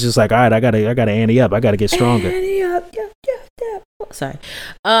virus is just like, all right, I gotta ante up. I gotta get stronger. Ante up. Sorry.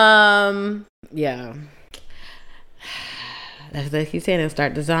 Yeah. That's like he's saying, it'll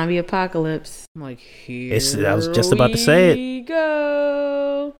start the zombie apocalypse. I'm like, I was just about to say it.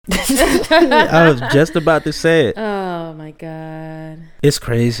 Go. I was just about to say it. Oh my God. It's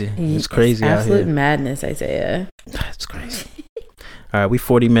crazy. It's crazy out here. Absolute madness, Isaiah. It's crazy. All right, we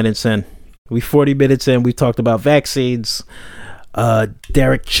 40 minutes in. We talked about vaccines,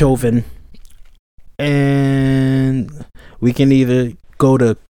 Derek Chauvin, and we can either go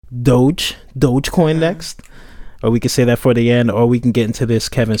to Dogecoin next, or we can say that for the end, or we can get into this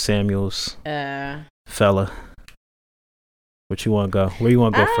Kevin Samuels fella. What you want to go? Where you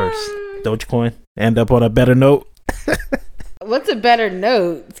want to go first? Dogecoin? End up on a better note? What's a better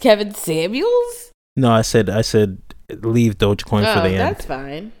note? Kevin Samuels? No, I said leave Dogecoin for the end. That's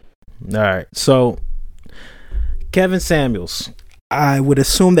fine. All right. So, Kevin Samuels. I would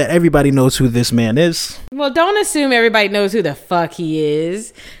assume that everybody knows who this man is. Well, don't assume everybody knows who the fuck he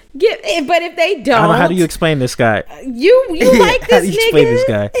is. But if they don't, I don't know, how do you explain this guy? You like this how do you explain this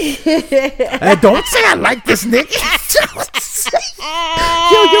guy? Don't say I like this nigga.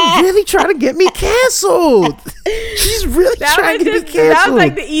 Yo, you're really trying to get me canceled. She's really trying to get me canceled. That was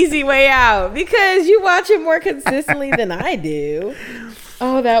like the easy way out because you watch it more consistently than I do.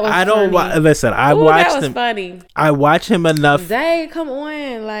 Oh, that was. Listen. I watched him. That was funny. I watch him enough. Zay, come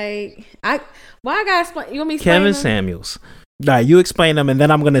on, like I gotta explain. You want me to Kevin him? Samuels. Nah, you explain them, and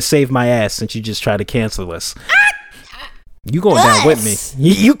then I'm gonna save my ass since you just try to cancel us. You going down with me?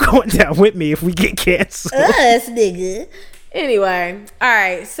 You going down with me if we get canceled? Us, nigga. Anyway, all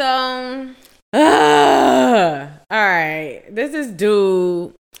right. So, all right. This is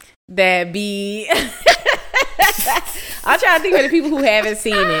dude that be. I'll try to think of the people who haven't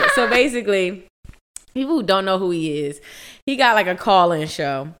seen it. So basically, people who don't know who he is, he got like a call-in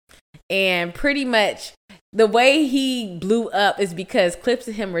show, and pretty much. The way he blew up is because clips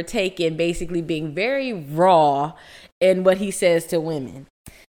of him were taken basically being very raw in what he says to women.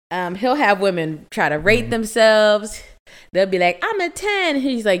 He'll have women try to rate themselves. They'll be like, I'm a 10.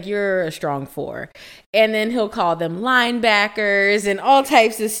 He's like, you're a strong 4. And then he'll call them linebackers and all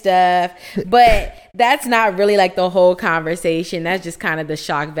types of stuff. But that's not really like the whole conversation. That's just kind of the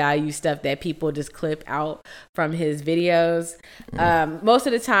shock value stuff that people just clip out from his videos. Most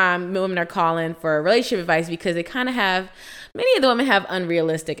of the time, women are calling for relationship advice because they kind of have, many of the women have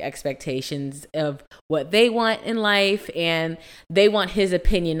unrealistic expectations of what they want in life. And they want his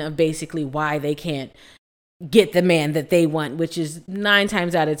opinion of basically why they can't get the man that they want, which is 9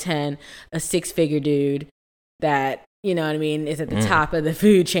 times out of 10 a 6-figure dude that, you know what I mean, is at the top of the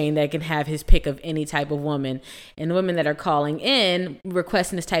food chain that can have his pick of any type of woman. And the women that are calling in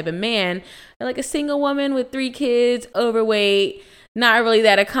requesting this type of man are like a single woman with 3 kids, overweight, not really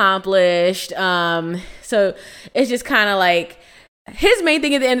that accomplished. So it's just kind of like his main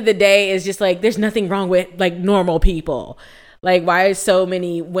thing at the end of the day is just like there's nothing wrong with like normal people. Like, why so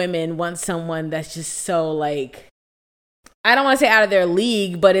many women want someone that's just so, like, I don't want to say out of their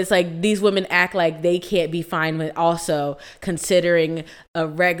league, but it's like these women act like they can't be fine with also considering a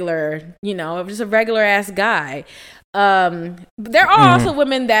regular, you know, just a regular ass guy. There are also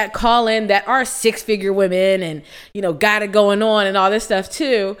women that call in that are 6-figure women and, you know, got it going on and all this stuff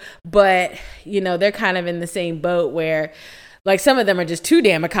too. But, you know, they're kind of in the same boat where, like, some of them are just too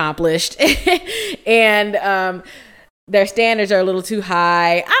damn accomplished. And, their standards are a little too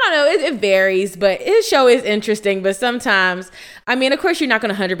high. I don't know. It varies, but his show is interesting. But sometimes, I mean, of course, you're not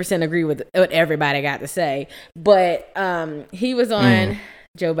going to 100% agree with what everybody got to say. But he was on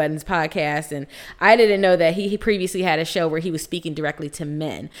Joe Budden's podcast, and I didn't know that he previously had a show where he was speaking directly to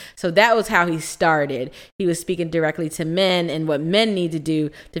men. So that was how he started. He was speaking directly to men and what men need to do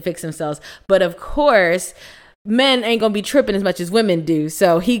to fix themselves. But of course, men ain't going to be tripping as much as women do.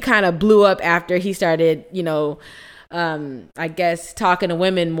 So he kind of blew up after he started, you know, I guess talking to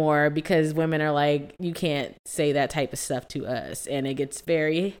women more because women are like, you can't say that type of stuff to us. And it gets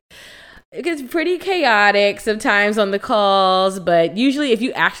pretty chaotic sometimes on the calls, but usually if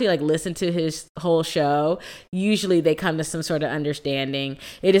you actually like listen to his whole show, usually they come to some sort of understanding.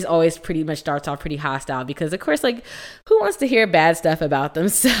 It is always pretty much starts off pretty hostile because of course, like who wants to hear bad stuff about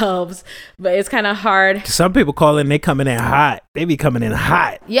themselves? But it's kind of hard. Some people call in, they coming in hot. They be coming in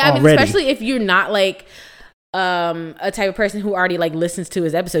hot. Yeah. Already. I mean, especially if you're not like, a type of person who already like listens to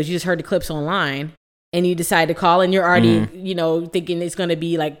his episodes. You just heard the clips online and you decide to call and you're already, you know, thinking it's going to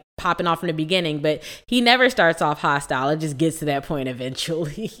be like popping off from the beginning, but he never starts off hostile. It just gets to that point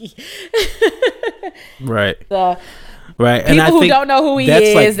eventually. Right. So right. People who don't know who he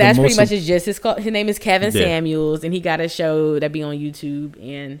is, like that's pretty much his gist. His name is Kevin Samuels and he got a show that be on YouTube.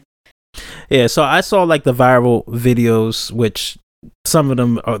 And yeah, so I saw like the viral videos, which some of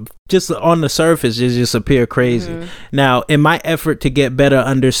them are just on the surface just appear crazy. Now, in my effort to get better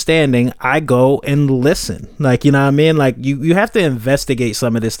understanding, I go and listen. Like, you know what I mean? Like you have to investigate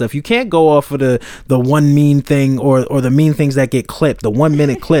some of this stuff. You can't go off of the one mean thing or the mean things that get clipped, the 1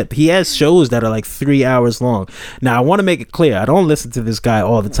 minute clip. He has shows that are like 3 hours long. Now, I want to make it clear, I don't listen to this guy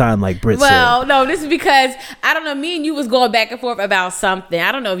all the time like Britt said. No, this is because I don't know, me and you was going back and forth about something.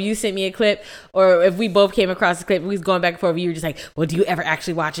 I don't know if you sent me a clip or if we both came across a clip, we was going back and forth. You were just like, well, do you ever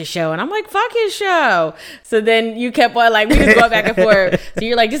actually watch his show? And I'm like, fuck his show. So then you kept on like, we just going back and forth. So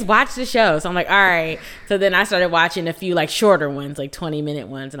you're like, just watch the show. So I'm like, all right. So then I started watching a few like shorter ones, like 20-minute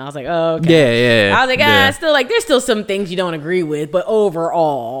ones. And I was like, oh, okay. Yeah. I was like, still like, there's still some things you don't agree with, but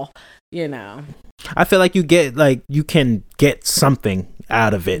overall, you know. I feel like you can get something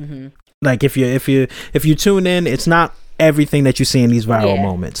out of it. Like if you tune in, it's not everything that you see in these viral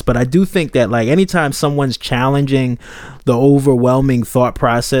moments, but I do think that like anytime someone's challenging the overwhelming thought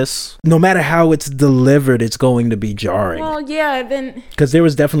process, no matter how it's delivered, it's going to be jarring. Well, yeah, then because there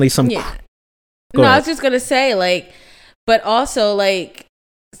was definitely some. Yeah. No, I was just gonna say like, but also like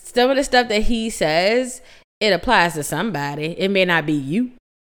some of the stuff that he says, it applies to somebody. It may not be you.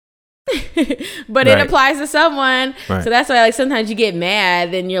 But it applies to someone. So that's why like sometimes you get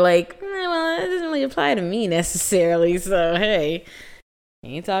mad and you're like, well, it doesn't really apply to me necessarily. So hey,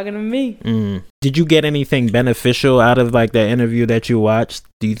 he ain't talking to me. Did you get anything beneficial out of like that interview that you watched?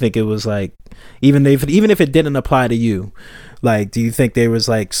 Do you think it was like even if it didn't apply to you, like do you think there was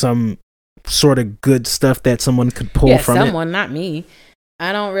like some sort of good stuff that someone could pull from someone, it? Not me.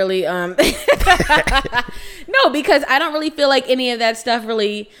 I don't really no, because I don't really feel like any of that stuff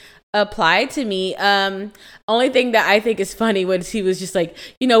really applied to me. Only thing that I think is funny was he was just like,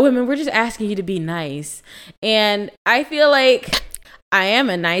 women, we're just asking you to be nice. And I feel like I am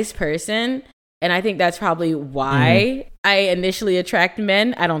a nice person, and I think that's probably why I initially attract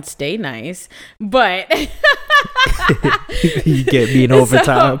men. I don't stay nice, but you get beat over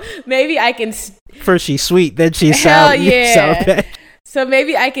time. Maybe I can first she's sweet, then she's sour. Yeah. So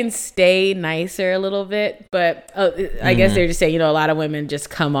maybe I can stay nicer a little bit, but I guess they're just saying, a lot of women just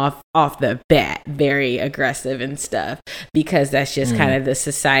come off the bat very aggressive and stuff because that's just kind of the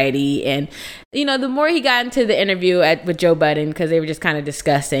society. And, the more he got into the interview with Joe Budden, because they were just kind of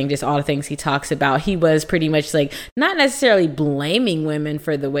discussing just all the things he talks about, he was pretty much like not necessarily blaming women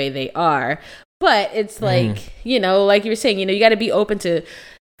for the way they are, but it's like, like you were saying, you got to be open to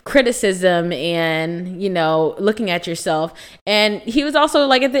criticism and looking at yourself. And he was also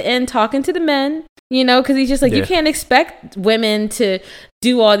like at the end talking to the men, because he's just like, you can't expect women to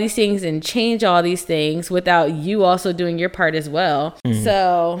do all these things and change all these things without you also doing your part as well.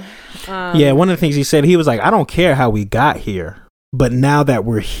 So one of the things he said, he was like, I don't care how we got here, but now that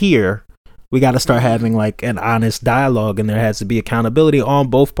we're here, we got to start having like an honest dialogue, and there has to be accountability on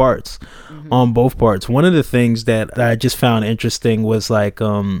both parts. One of the things that I just found interesting was like,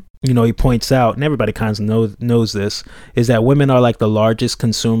 he points out, and everybody kind of knows this, is that women are like the largest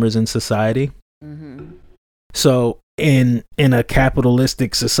consumers in society. So in a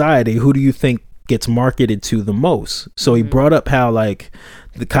capitalistic society, who do you think gets marketed to the most? So he brought up how like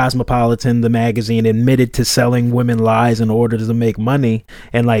the Cosmopolitan, the magazine, admitted to selling women lies in order to make money,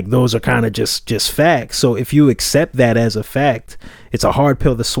 and like those are kind of just facts. So if you accept that as a fact, it's a hard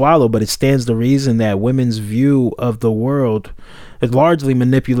pill to swallow, but it stands to reason that women's view of the world is largely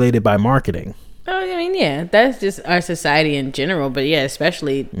manipulated by marketing. Oh, I mean, yeah, that's just our society in general, but yeah,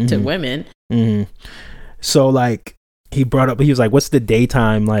 especially to women. So like he was like, what's the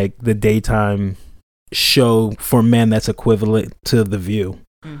daytime show for men that's equivalent to The View?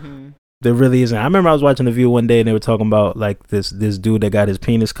 There really isn't. I remember I was watching The View one day and they were talking about like this dude that got his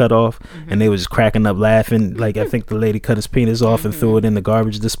penis cut off, and they was cracking up laughing. Like I think the lady cut his penis off and threw it in the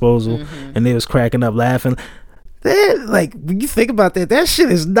garbage disposal, and they was cracking up laughing. Like when you think about that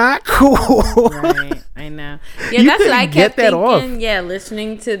shit is not cool. Right, I know. Yeah, that's what I kept thinking. Yeah,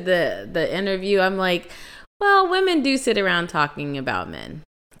 listening to the interview, I'm like, well, women do sit around talking about men.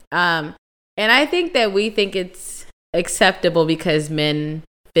 And I think that we think it's acceptable because men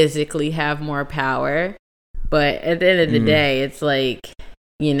physically have more power. But at the end of the day, it's like,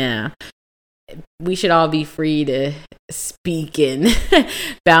 we should all be free to speak and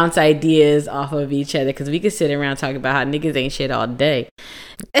bounce ideas off of each other, because we could sit around talking about how niggas ain't shit all day.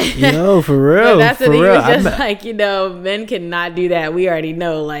 No, for real. That's what he was just like, men cannot do that. We already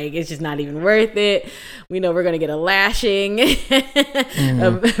know, like, it's just not even worth it. We know we're going to get a lashing,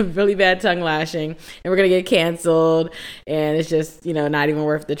 a really bad tongue lashing, and we're going to get canceled, and it's just, not even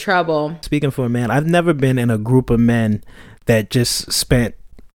worth the trouble. Speaking for a man, I've never been in a group of men that just spent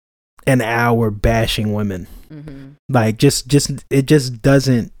an hour bashing women. Like it just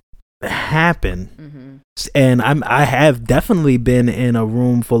doesn't happen. And I have definitely been in a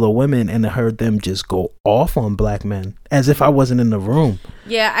room full of women and heard them just go off on black men as if I wasn't in the room.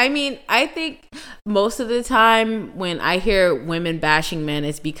 Yeah, I mean, I think most of the time when I hear women bashing men,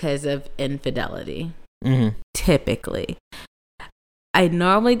 it's because of infidelity. Typically. I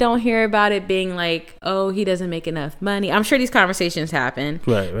normally don't hear about it being like, oh, he doesn't make enough money. I'm sure these conversations happen.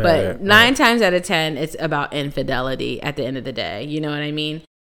 But 9 times out of 10, it's about infidelity at the end of the day. You know what I mean?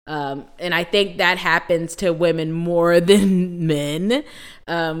 And I think that happens to women more than men.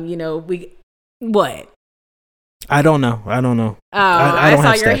 What? I don't know. Oh, I don't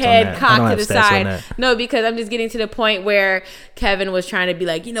saw have your stats on head that. I cocked don't to have the stats on side. that. No, because I'm just getting to the point where Kevin was trying to be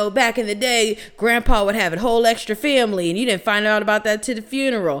like, back in the day, Grandpa would have a whole extra family, and you didn't find out about that to the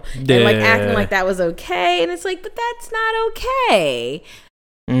funeral, and like acting like that was okay, and it's like, but that's not okay.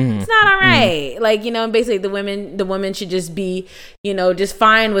 It's not all right. Like, basically the women should just be, just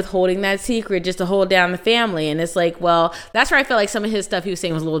fine with holding that secret just to hold down the family. And it's like, well, that's where I felt like some of his stuff he was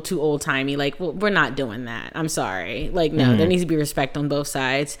saying was a little too old timey. Like, well, we're not doing that. I'm sorry. Like, no, there needs to be respect on both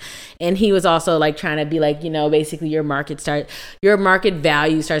sides. And he was also like trying to be like, basically your market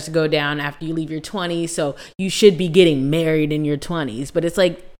value starts to go down after you leave your 20s. So you should be getting married in your 20s. But it's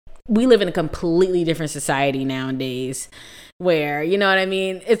like, we live in a completely different society nowadays. Where, you know what I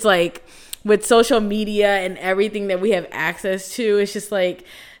mean? It's like with social media and everything that we have access to, it's just like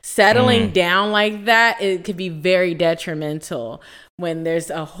settling down like that, it could be very detrimental when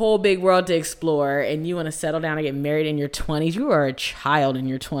there's a whole big world to explore and you want to settle down and get married in your 20s. You are a child in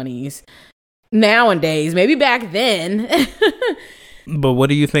your 20s nowadays, maybe back then. But what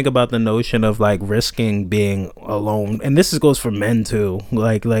do you think about the notion of like risking being alone? And this goes for men too.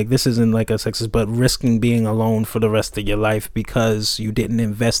 Like this isn't like a sexist, but risking being alone for the rest of your life because you didn't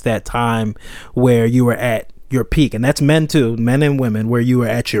invest that time where you were at your peak. And that's men too, men and women, where you were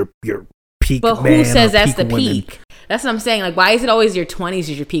at your peak. But who says that's the peak? That's what I'm saying. Like, why is it always your 20s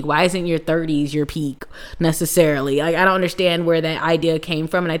is your peak? Why isn't your 30s your peak necessarily? Like, I don't understand where that idea came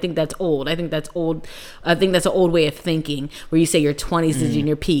from, and I think that's old. I think that's an old way of thinking, where you say your 20s is in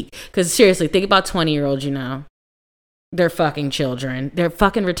your peak. Because seriously, think about 20-year-olds. They're fucking children. They're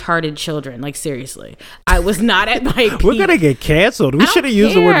fucking retarded children. Like, seriously, I was not at my peak. We're gonna get canceled. We should have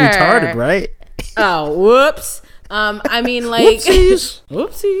used the word retarded, right? Oh, whoops. I mean, like,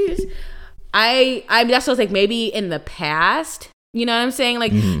 whoopsies. I that's what like maybe in the past, you know what I'm saying?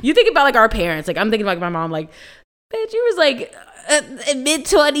 Like, you think about like our parents. Like, I'm thinking about my mom. Like, bitch, you was like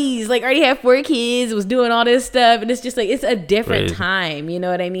mid-20s, like already had 4 kids, was doing all this stuff, and it's just like it's a different time. You know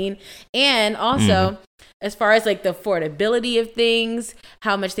what I mean? And also, as far as like the affordability of things,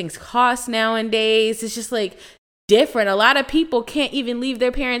 how much things cost nowadays, it's just like different. A lot of people can't even leave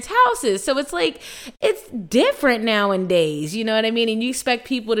their parents' houses. So it's like, it's different nowadays. You know what I mean? And you expect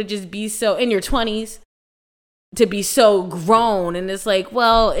people to just be so, in your 20s, to be so grown. And it's like,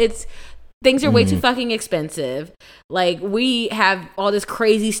 well, things are way too fucking expensive. Like, we have all this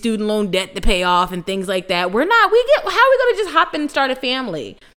crazy student loan debt to pay off and things like that. How are we going to just hop in and start a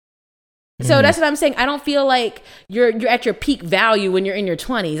family? So that's what I'm saying. I don't feel like you're at your peak value when you're in your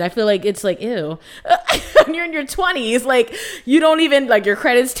 20s. I feel like it's like, ew. When you're in your 20s, like, you don't even, like, your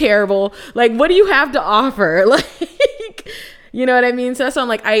credit's terrible. Like, what do you have to offer? Like, you know what I mean? So that's why I'm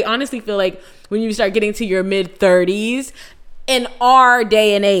like, I honestly feel like when you start getting to your mid-30s, in our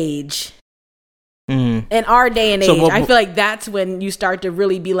day and age, I feel like that's when you start to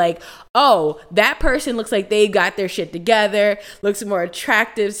really be like, oh, that person looks like they got their shit together, looks more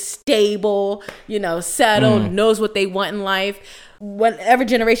attractive, stable, settled, knows what they want in life. Whatever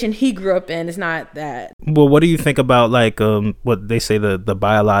generation he grew up in is not that. Well, what do you think about like what they say the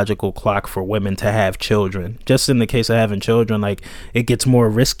biological clock for women to have children? Just in the case of having children, like, it gets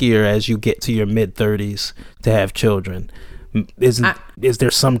more riskier as you get to your mid-30s to have children. Is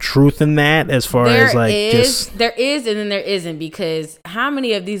there some truth in that, as far as like there is and then there isn't, because how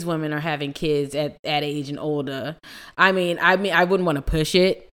many of these women are having kids at age and older? I mean I wouldn't want to push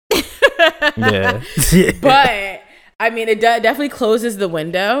it. Yeah. But I mean, it definitely closes the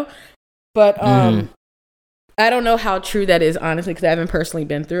window, but I don't know how true that is, honestly, because I haven't personally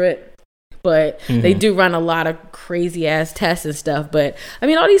been through it. But they do run a lot of crazy ass tests and stuff. But I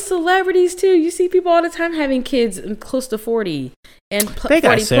mean, all these celebrities too. You see people all the time having kids close to 40 and they 40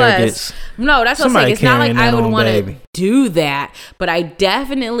 got plus. No, that's what I'm saying. It's not like I would want to do that, but I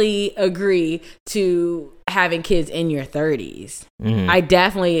definitely agree to having kids in your 30s. I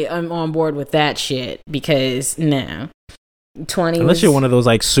definitely am on board with that shit, because no. 20s. Unless you're one of those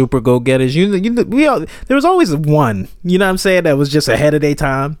like super go-getters, there was always one, you know what I'm saying, that was just ahead of their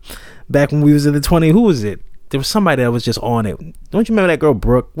time. Back when we was in the 20s, who was it? There was somebody that was just on it. Don't you remember that girl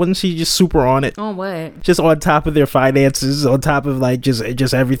Brooke? Wasn't she just super on it? On what? Just on top of their finances, on top of like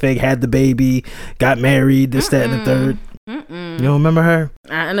just everything. Had the baby, got married, this, that, and the third. You don't remember her?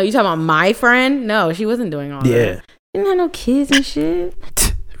 I know you talking about my friend. No, she wasn't doing all that. Yeah. She didn't have no kids and shit.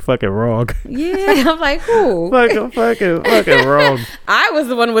 Fucking wrong. Yeah, I'm like, who? fucking wrong. I was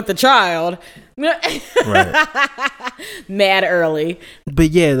the one with the child. Right. Mad early. But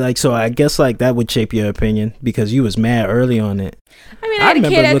yeah, like, so I guess like that would shape your opinion, because you was mad early on it. I mean, I had a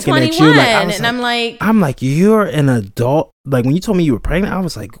kid at 21, and I'm like, you're an adult. Like, when you told me you were pregnant, I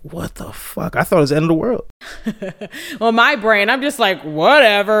was like, what the fuck? I thought it was the end of the world. Well, my brain, I'm just like,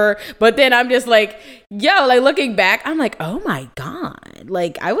 whatever. But then I'm just like, yo, like, looking back, I'm like, oh my God.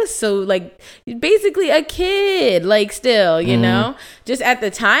 Like, I was so, like, basically a kid, like, still, you know? Just at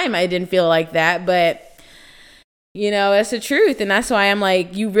the time, I didn't feel like that, but you know, it's the truth. And that's why I'm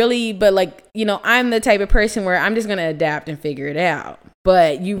like, but like, you know, I'm the type of person where I'm just going to adapt and figure it out.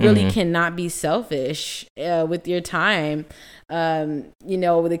 But you really cannot be selfish with your time. You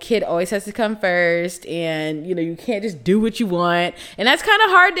know, the kid always has to come first, and, you know, you can't just do what you want. And that's kind of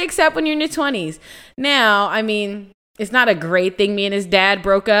hard to accept when you're in your 20s. Now, I mean, it's not a great thing me and his dad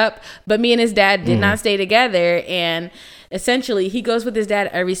broke up, but me and his dad did not stay together. And essentially, he goes with his dad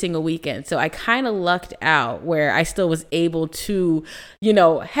every single weekend. So I kind of lucked out where I still was able to, you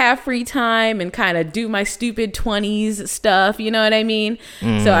know, have free time and kind of do my stupid 20s stuff. You know what I mean?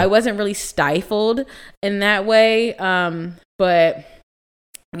 So I wasn't really stifled in that way. But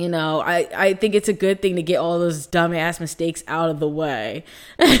you know, I think it's a good thing to get all those dumbass mistakes out of the way.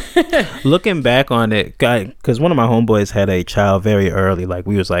 Looking back on it, because one of my homeboys had a child very early, like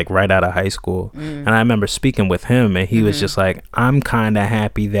we was like right out of high school. And I remember speaking with him, and he was just like, I'm kind of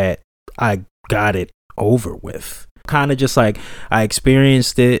happy that I got it over with. Kind of just like, I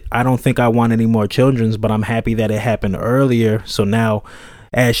experienced it. I don't think I want any more children's, but I'm happy that it happened earlier. So now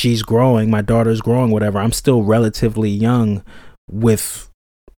as she's growing, my daughter's growing, whatever, I'm still relatively young with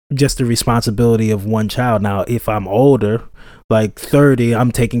just the responsibility of one child. Now, if I'm older, like 30, I'm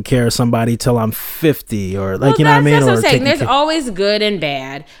taking care of somebody till I'm 50, or like, you know what I mean? That's what I'm saying. There's always good and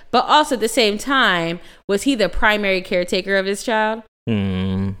bad, but also at the same time, was he the primary caretaker of his child? We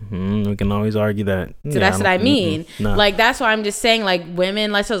can always argue that. So that's what I mean. No. Like, that's why I'm just saying, like,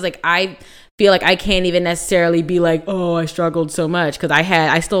 women, like, so I was like, I feel like I can't even necessarily be like, oh, I struggled so much, because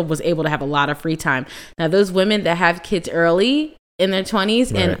I still was able to have a lot of free time. Now, those women that have kids early in their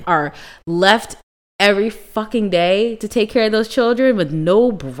 20s and are left every fucking day to take care of those children with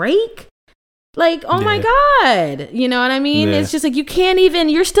no break, like, oh my God, you know what I mean? It's just like, you can't even,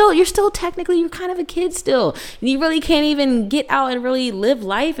 you're still technically, you're kind of a kid still, and you really can't even get out and really live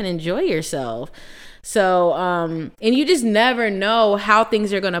life and enjoy yourself. So and you just never know how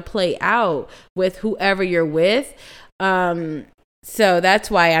things are going to play out with whoever you're with. So that's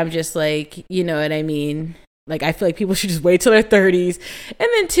why I'm just like, you know what I mean? Like, I feel like people should just wait till their 30s. And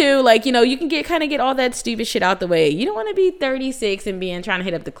then too, like, you know, you can get all that stupid shit out the way. You don't want to be 36 and trying to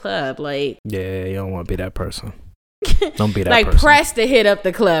hit up the club. Like, yeah, you don't want to be that person. Don't be that like, person. press to hit up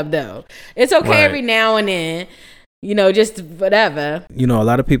the club, though. It's okay every now and then, you know, just whatever. You know, a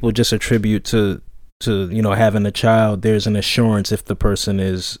lot of people just attribute to you know, having a child, there's an assurance if the person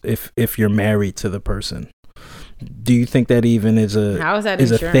is, if you're married to the person. Do you think that even is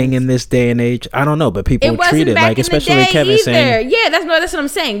a thing in this day and age? I don't know, but people treat it like, especially Kevin saying, yeah, that's what I'm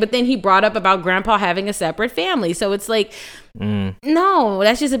saying. But then he brought up about grandpa having a separate family, so it's like, no,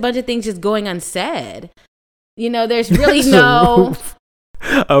 that's just a bunch of things just going unsaid. You know, there's really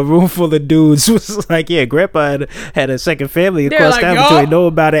a room full of dudes was like, yeah, grandpa had a second family across like, town, but you ain't know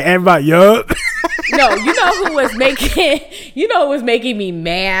about it. Everybody, yup. No, you know who was making me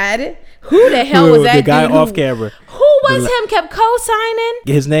mad? Who the hell was that the guy dude off camera? Who was him? Kept co-signing.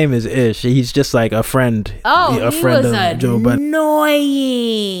 His name is Ish. He's just like a friend. Oh, a friend of Joe Budden.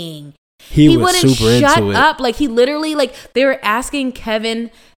 Annoying. He was super shut into it. up. Like, he literally, like, they were asking Kevin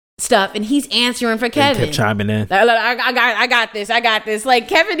stuff and he's answering for Kevin. He kept chiming in. I got this. Like,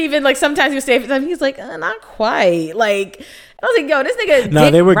 Kevin even, like, sometimes he would say for something, he's like, not quite. Like, I was like, yo, this nigga.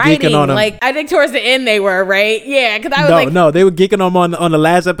 No, they were geeking on him. Like, I think towards the end they were, right? Yeah, because I was no, they were geeking on him on the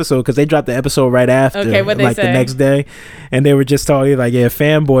last episode, because they dropped the episode right after. Okay, what they like say? The next day, and they were just talking like, yeah,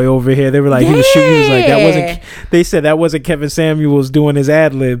 fanboy over here. They were like, he was shooting. He was like, that wasn't. They said that wasn't Kevin Samuels doing his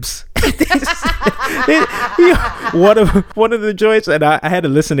ad libs. One of the joints, and I had to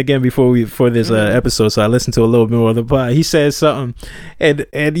listen again for this episode, so I listened to a little bit more of the pod. He said something,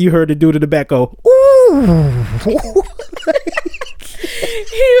 and you heard the dude in the back go, ooh.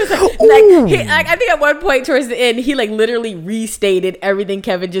 He was like, I think at one point towards the end, he like literally restated everything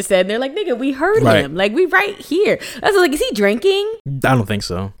Kevin just said. And they're like, nigga, we heard him. Like, we right here. I was like, is he drinking? I don't think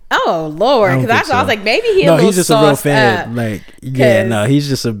so. Oh, Lord. Because I was like, maybe he's just a real fan. Like, yeah, no, he's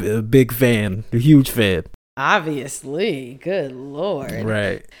just a big fan, a huge fan. Obviously. Good Lord.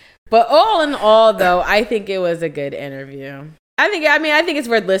 Right. But all in all, though, I think it was a good interview. I think it's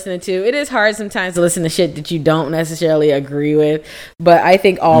worth listening to. It is hard sometimes to listen to shit that you don't necessarily agree with, but I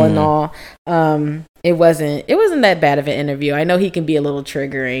think all in all, it wasn't that bad of an interview. I know he can be a little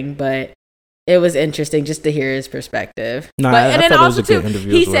triggering, but it was interesting just to hear his perspective. No, and then also too,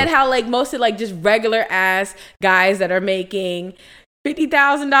 he well. said how like most of like just regular ass guys that are making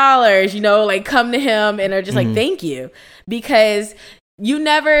 $50,000, you know, like come to him and are just like, thank you, because you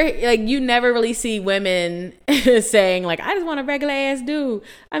never really see women saying like, I just want a regular ass dude.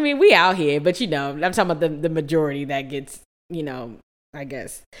 I mean, we out here, but you know, I'm talking about the majority that gets, you know, I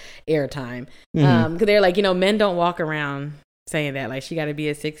guess airtime, because they're like, you know, men don't walk around saying that like she got to be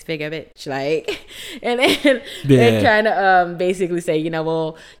a 6-figure bitch, like, and then they're trying to basically say, you know,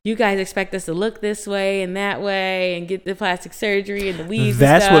 well, you guys expect us to look this way and that way and get the plastic surgery and the weaves.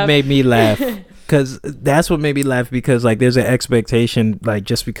 That's what made me laugh. Because like there's an expectation, like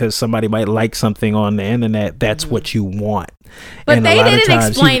just because somebody might like something on the internet, that's what you want. But and they didn't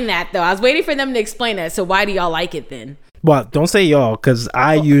explain that though. I was waiting for them to explain that. So why do y'all like it then? Well, don't say y'all, because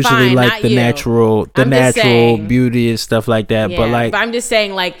I usually like the natural beauty and stuff like that. Yeah, but I'm just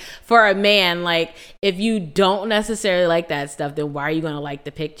saying, like, for a man, like, if you don't necessarily like that stuff, then why are you going to like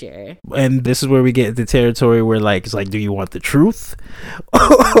the picture? And this is where we get into territory where, like, it's like, do you want the truth,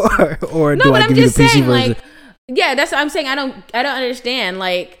 or no, do I give you the PC version? Like, yeah, that's what I'm saying. I don't understand,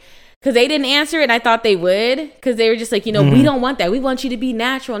 like. Because they didn't answer it, and I thought they would. Because they were just like, you know, we don't want that. We want you to be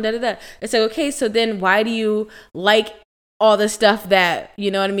natural and da-da-da. It's like, okay, so then why do you like all the stuff that, you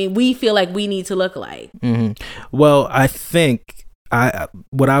know what I mean, we feel like we need to look like? Well, I think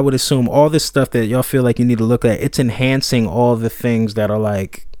what I would assume, all this stuff that y'all feel like you need to look at, it's enhancing all the things that are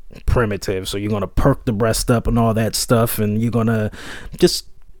like primitive. So you're going to perk the breast up and all that stuff, and you're going to just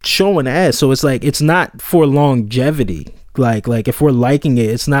show an ass. So it's like, it's not for longevity. Like if we're liking it,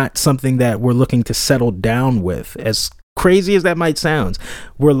 it's not something that we're looking to settle down with. As crazy as that might sound,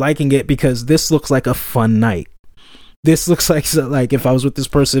 we're liking it because this looks like a fun night. This looks like if I was with this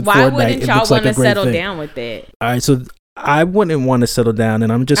person for a night, it looks like a great thing. Why wouldn't y'all want to settle down with it? All right, so I wouldn't want to settle down,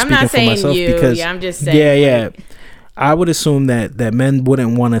 and I'm just speaking for myself because I'm just saying. Yeah. I would assume that men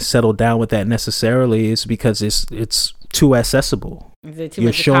wouldn't want to settle down with that necessarily, is because it's too accessible. Is it too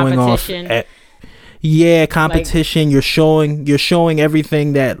much competition? Competition. Like, you're showing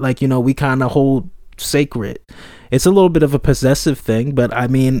everything that, like, you know, we kind of hold sacred. It's a little bit of a possessive thing, but I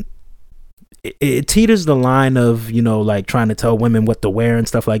mean, it teeters the line of, you know, like trying to tell women what to wear and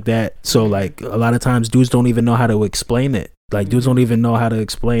stuff like that. So like a lot of times dudes don't even know how to explain it. Like dudes don't even know how to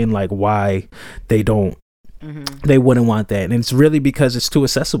explain like why they don't. They wouldn't want that, and it's really because it's too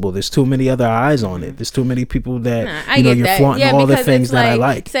accessible. There's too many other eyes on it. There's too many people that you're flaunting all the things that I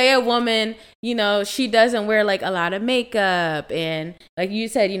like. Say a woman, you know, she doesn't wear like a lot of makeup, and like you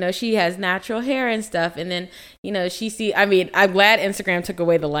said, you know, she has natural hair and stuff, and then, you know, I mean, I'm glad Instagram took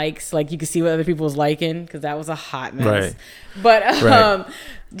away the likes, like you can see what other people was liking, because that was a hot mess. Right. But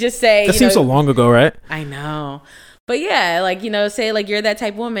just say that seems so long ago, right? I know. But yeah, like, you know, say like you're that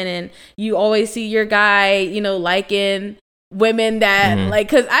type of woman and you always see your guy, you know, liking women that like,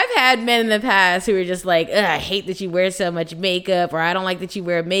 because I've had men in the past who are just like, I hate that you wear so much makeup, or I don't like that you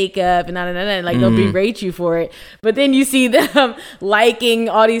wear makeup, and like they'll berate you for it. But then you see them liking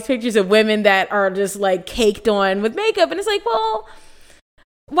all these pictures of women that are just like caked on with makeup, and it's like, well,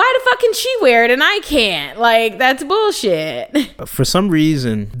 why the fuck can she wear it and I can't? Like, that's bullshit. For some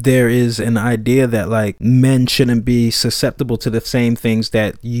reason, there is an idea that like men shouldn't be susceptible to the same things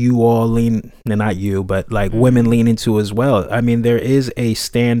that you all not you, but like women lean into as well. I mean, there is a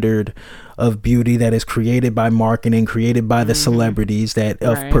standard of beauty that is created by marketing, created by the celebrities, that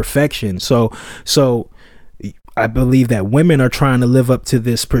of perfection. So I believe that women are trying to live up to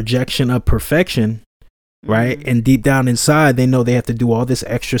this projection of perfection. Right. And deep down inside, they know they have to do all this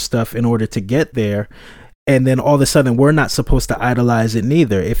extra stuff in order to get there. And then all of a sudden, we're not supposed to idolize it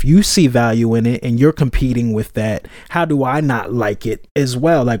neither. If you see value in it and you're competing with that, how do I not like it as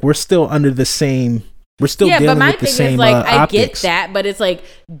well? Like, we're still under the same, we're still dealing with the same optics. I get that, but it's like,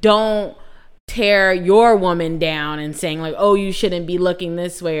 don't tear your woman down and saying like, oh, you shouldn't be looking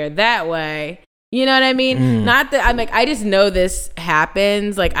this way or that way. You know what I mean? Not that I'm like, I just know this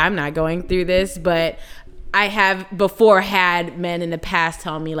happens. Like, I'm not going through this, but I have before had men in the past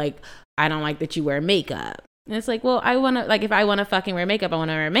tell me like, I don't like that you wear makeup. And it's like, well, I want to, like, if I want to fucking wear makeup, I want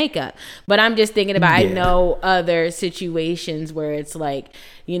to wear makeup. But I'm just thinking about, I know other situations where it's like,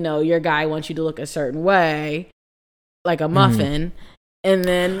 you know, your guy wants you to look a certain way, like a muffin. And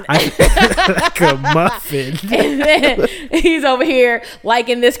then like a muffin. And then he's over here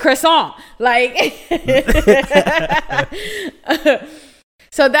liking this croissant. Like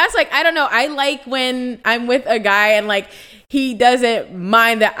So that's like, I don't know. I like when I'm with a guy and like he doesn't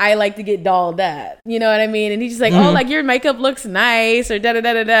mind that I like to get dolled up. You know what I mean? And he's just like, oh, like your makeup looks nice or da da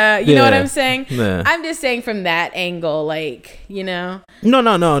da da da. You know what I'm saying? Yeah. I'm just saying from that angle, like, you know.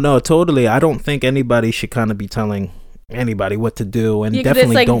 No, totally. I don't think anybody should kind of be telling anybody what to do, and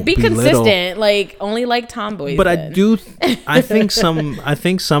definitely like, don't be belittle. Consistent, like only like tomboys. But I think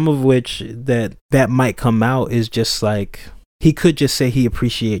some of which that might come out is just like, he could just say he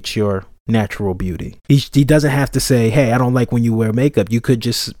appreciates your natural beauty. He doesn't have to say, hey, I don't like when you wear makeup. You could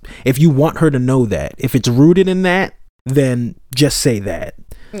just, if you want her to know that, if it's rooted in that, then just say that.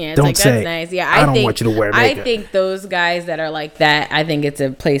 Yeah, it's don't like, say, that's nice. Yeah, I don't want you to wear makeup. I think those guys that are like that, I think it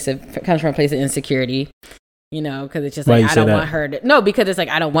comes from a place of insecurity. You know, because it's just like, I don't want her to. No, because it's like,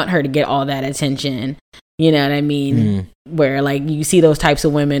 I don't want her to get all that attention. You know what I mean? Where like you see those types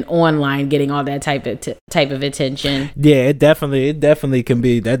of women online getting all that type of attention. Yeah, it definitely can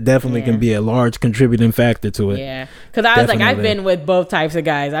be. That definitely can be a large contributing factor to it. Yeah, because I was like, I've been with both types of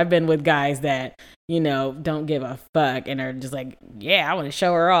guys. I've been with guys that, you know, don't give a fuck and are just like, yeah, I want to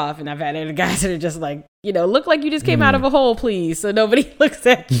show her off. And I've had other guys that are just like, you know, look like you just came out of a hole, please, so nobody looks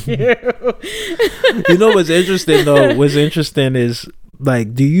at you. You know what's interesting though? What's interesting is,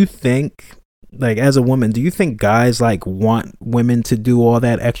 like, do you think, like, as a woman, do you think guys like want women to do all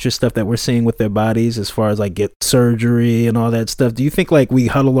that extra stuff that we're seeing with their bodies, as far as like get surgery and all that stuff? Do you think like we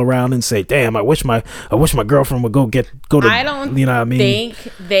huddle around and say, damn, I wish my girlfriend would go to, I don't, you know what I mean?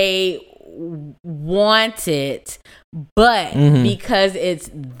 think they want it, but because it's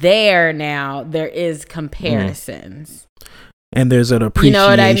there now, there is comparisons. And there's an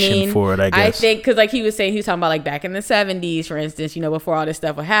appreciation for it, I guess. I think, because like he was talking about like back in the 70s, for instance, you know, before all this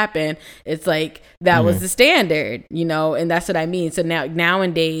stuff would happen, it's like that was the standard, you know, and that's what I mean. So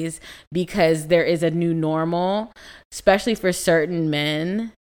nowadays, because there is a new normal, especially for certain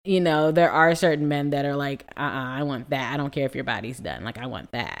men, you know, there are certain men that are like, I want that. I don't care if your body's done. Like, I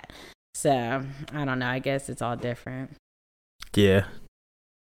want that. So, I don't know. I guess it's all different. Yeah.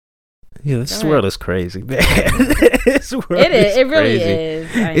 Yeah, this world is crazy, man. It really is.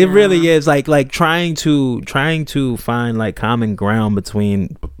 It really is. Like trying to find like common ground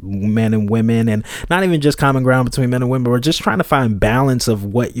between men and women, and not even just common ground between men and women, but we're just trying to find balance of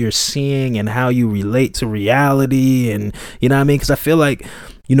what you're seeing and how you relate to reality, and you know what I mean? Because I feel like,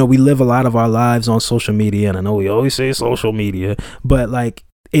 you know, we live a lot of our lives on social media, and I know we always say social media, but like,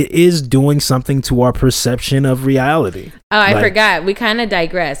 it is doing something to our perception of reality. Oh, I forgot. We kind of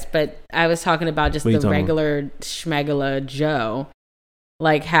digressed, but I was talking about just the regular schmegula Joe,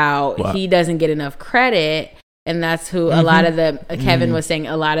 like how he doesn't get enough credit. And that's who a lot of Kevin was saying,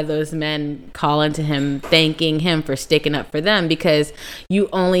 a lot of those men call into him, thanking him for sticking up for them, because you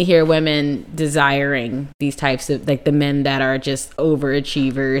only hear women desiring these types of, like, the men that are just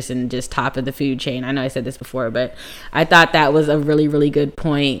overachievers and just top of the food chain. I know I said this before, but I thought that was a really, really good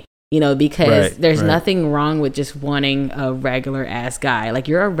point, you know, because there's nothing wrong with just wanting a regular ass guy. Like,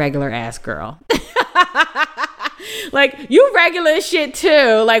 you're a regular ass girl. Like, you regular as shit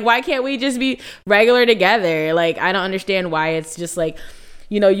too. Like, why can't we just be regular together? Like, I don't understand why it's just like,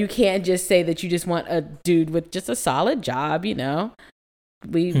 you know, you can't just say that you just want a dude with just a solid job, you know?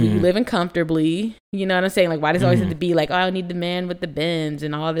 We living comfortably, you know what I'm saying? Like, why does it always have to be like, oh, I need the man with the Benz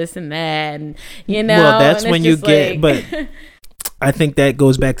and all this and that, and you know? Well, that's when you get, like, but I think that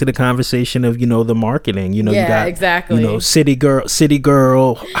goes back to the conversation of, you know, the marketing. You know, you got exactly, you know, city girl,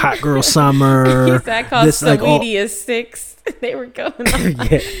 hot girl summer. That called Saweetie a 6. They were going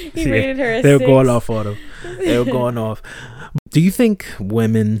off. He rated her a 6. They were going off on him. They were going off. Do you think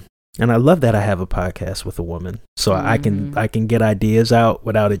women? And I love that I have a podcast with a woman, so I can get ideas out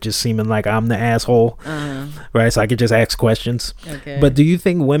without it just seeming like I'm the asshole, right? So I can just ask questions. Okay. But do you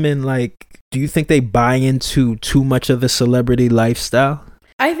think women, like, do you think they buy into too much of the celebrity lifestyle?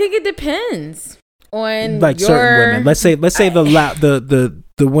 I think it depends on, like, certain women. Let's say the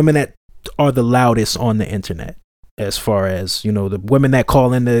women that are the loudest on the internet, as far as, you know, the women that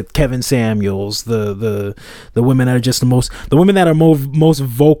call in the Kevin Samuels, the women that are just the women that are most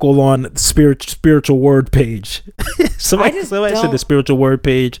vocal on spiritual word page. somebody said the spiritual word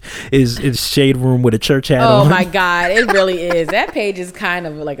page is Shade Room with a church hat on. Oh my God, it really is. That page is kind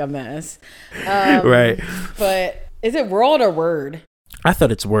of like a mess. Right. But is it world or word? I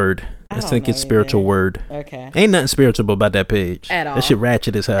thought it's word. I think it's spiritual word. Okay. Ain't nothing spiritual about that page. At all. That shit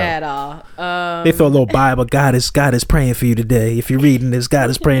ratchet as hell. At all. They throw a little Bible. God is praying for you today. If you're reading this, God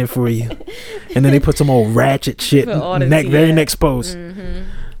is praying for you. And then they put some old ratchet shit very next post. Mm-hmm.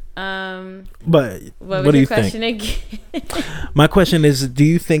 But what do was you your question think? again? My question is, do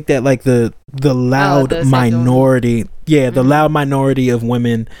you think that like the loud the minority, the loud minority of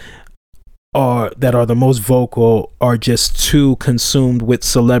women that are the most vocal are just too consumed with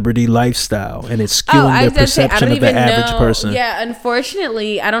celebrity lifestyle, and it's skewing their perception of the average person? Yeah,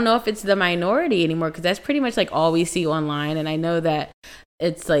 unfortunately, I don't know if it's the minority anymore, because that's pretty much like all we see online. And I know that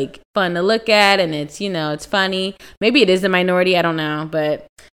it's like fun to look at, and it's, you know, it's funny. Maybe it is the minority, I don't know, but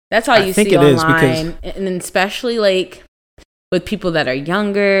that's all you see online. And especially like with people that are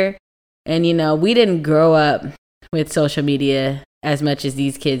younger, and you know, we didn't grow up with social media as much as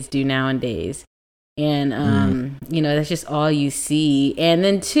these kids do nowadays. And you know, that's just all you see. And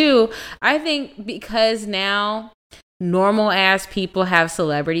then two, I think because now normal ass people have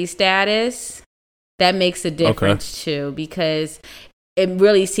celebrity status, that makes a difference too, because it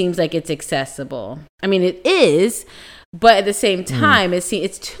really seems like it's accessible. I mean, it is, but at the same time, it's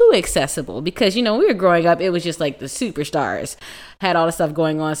too accessible, because, you know, we were growing up, it was just like the superstars had all the stuff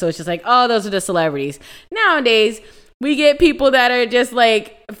going on. So it's just like, oh, those are the celebrities. Nowadays, we get people that are just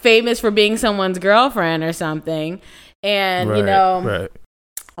like famous for being someone's girlfriend or something. And, you know,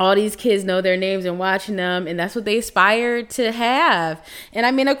 all these kids know their names and watching them, and that's what they aspire to have. And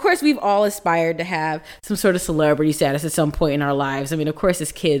I mean, of course, we've all aspired to have some sort of celebrity status at some point in our lives. I mean, of course,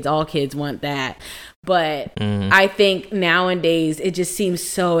 as kids, all kids want that. But I think nowadays it just seems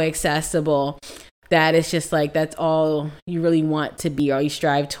so accessible that it's just like that's all you really want to be, or you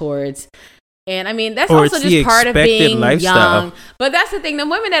strive towards. And I mean, that's also just part of being lifestyle. Young. But that's the thing. The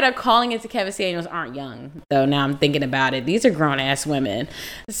women that are calling into Kevin Samuels aren't young, though. Now I'm thinking about it. These are grown-ass women.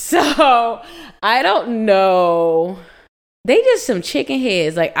 So I don't know. They just some chicken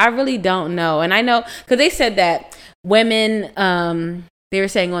heads. Like, I really don't know. And I know, because they said that women, they were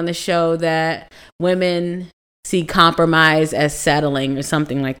saying on the show that women see compromise as settling or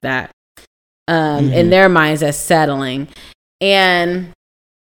something like that. In their minds as settling. And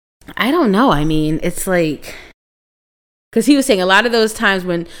I don't know. I mean, it's like, because he was saying a lot of those times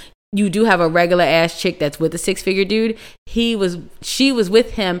when you do have a regular ass chick that's with a 6-figure dude, she was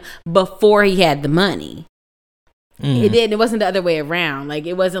with him before he had the money. It wasn't the other way around. Like,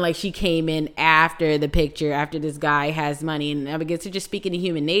 it wasn't like she came in after the picture, after this guy has money. And I guess they're just speaking to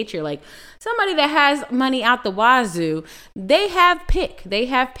human nature. Like, somebody that has money out the wazoo, they have pick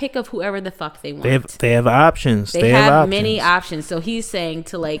of whoever the fuck they want. They have options. They have many options. So he's saying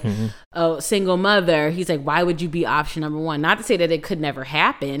to like a single mother, he's like, why would you be option number one? Not to say that it could never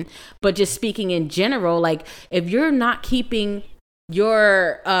happen, but just speaking in general, like, if you're not keeping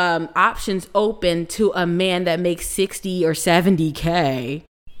your options open to a man that makes 60 or 70K,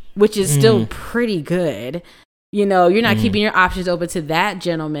 which is still pretty good. You know, you're not keeping your options open to that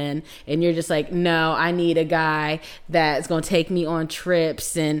gentleman, and you're just like, no, I need a guy that's going to take me on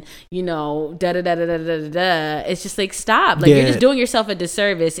trips and, you know, da-da-da-da-da-da-da. It's just like, stop. Like, you're just doing yourself a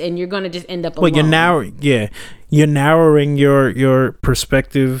disservice, and you're going to just end up alone. Well, you're narrowing your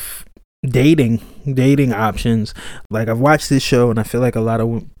perspective dating options. Like, I've watched this show, and I feel like a lot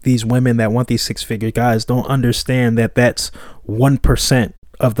of these women that want these 6-figure guys don't understand that that's 1%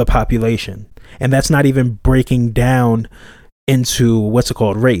 of the population, and that's not even breaking down into what's it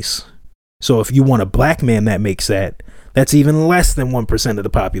called, race. So if you want a black man that makes that's even less than 1% of the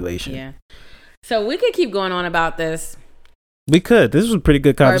population. Yeah. So we could keep going on about this. We could. This was a pretty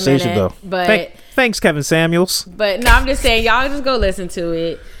good conversation, though. But thanks, Kevin Samuels. But no, I'm just saying, y'all just go listen to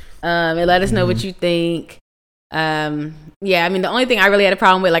it. And let us know what you think. Yeah, I mean, the only thing I really had a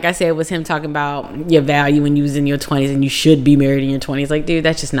problem with, like I said, was him talking about your value when you was in your 20s and you should be married in your 20s. Like, dude,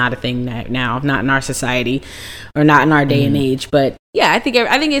 that's just not a thing now, not in our society or not in our day and age. But yeah, I think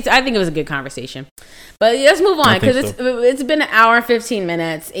it was a good conversation. But let's move on, because it's been an hour and 15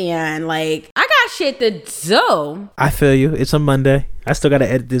 minutes, and like, I got shit to do. I feel you. It's a Monday. I still got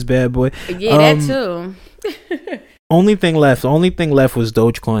to edit this bad boy. Yeah, that too. Only thing left was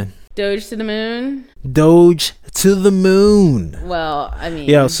Dogecoin. Doge to the moon. Doge to the moon. Well, I mean,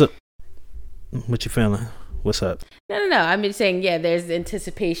 yeah. So, what you feeling? What's up? No. I'm just saying, yeah. There's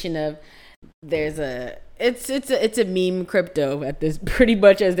anticipation of it's a meme crypto at this, pretty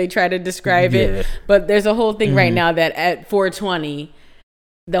much, as they try to describe it. But there's a whole thing right now that at 420.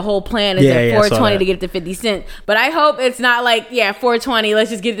 The whole plan is at 420 to get it to 50 cents. But I hope it's not like, 420, let's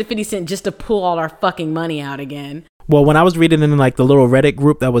just get it to 50 cents just to pull all our fucking money out again. Well, when I was reading in like the little Reddit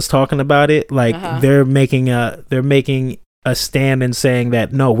group that was talking about it, like they're making a stand and saying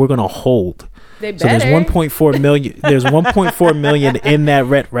that, no, we're going to hold. They So there's 1.4 million. There's 1.4 million in that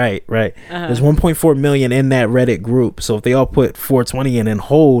right. There's 1.4 million in that Reddit group. So if they all put 420 in and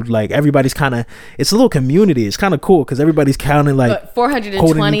hold, like everybody's kind of, it's a little community. It's kind of cool because everybody's counting, like $420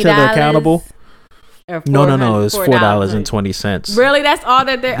 holding each other accountable. No, it's $4.20. Really? That's all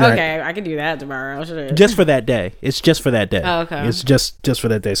that they're Right. Okay, I can do that tomorrow. Just for that day. It's just for that day. Oh, okay. It's just for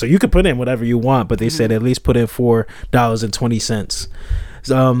that day. So you could put in whatever you want, but they said at least put in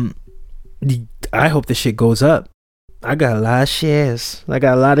 $4.20. I hope this shit goes up. I got a lot of shares.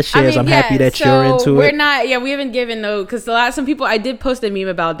 I'm happy that you're into we're it. not. Yeah, we haven't given no, because some people. I did post a meme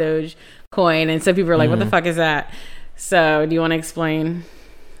about Dogecoin, and some people are like, "What the fuck is that?" So, do you want to explain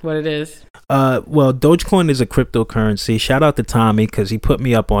what it is? Well, Dogecoin is a cryptocurrency. Shout out to Tommy because he put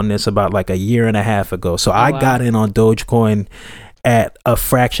me up on this about like a year and a half ago. So I got in on Dogecoin at a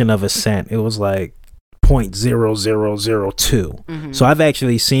fraction of a cent. It was like 0.0002. So I've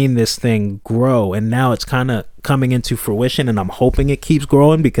actually seen this thing grow, and now it's kind of coming into fruition, and I'm hoping it keeps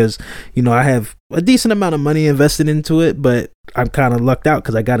growing because, you know, I have a decent amount of money invested into it, but I'm kind of lucked out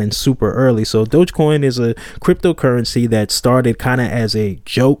because I got in super early. So Dogecoin is a cryptocurrency that started kind of as a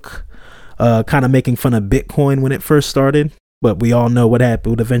joke, kind of making fun of Bitcoin when it first started. But we all know what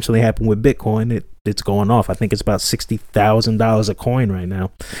happened. What eventually happened with Bitcoin. It's going off. I think it's about $60,000 a coin right now.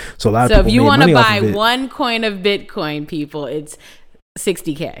 So a lot of people. So if you want to buy one coin of Bitcoin, people, it's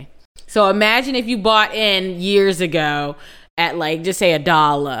 $60K. So imagine if you bought in years ago at like, just say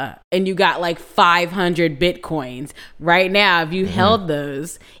 $1, and you got like 500 Bitcoins. Right now, if you held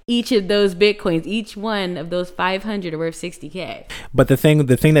those, each of those Bitcoins, each one of those 500 are worth $60K. But the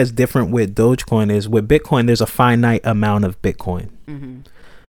thing that's different with Dogecoin is with Bitcoin, there's a finite amount of Bitcoin.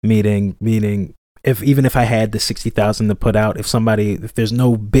 Meaning even if I had the 60,000 to put out, if there's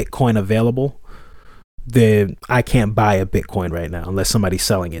no Bitcoin available, then I can't buy a Bitcoin right now unless somebody's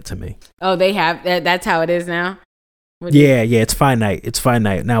selling it to me. Oh, they have that's how it is now? Yeah, it's finite. It's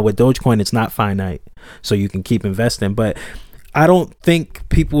finite. Now with Dogecoin, it's not finite, so you can keep investing. But I don't think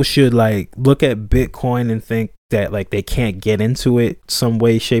people should like look at Bitcoin and think that like they can't get into it some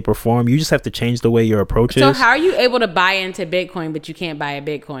way, shape, or form. You just have to change the way your approach is. So how are you able to buy into Bitcoin, but you can't buy a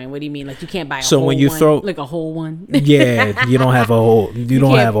Bitcoin? What do you mean? Like you can't buy a whole one? So when you throw like a whole one? Yeah, you don't have a whole. You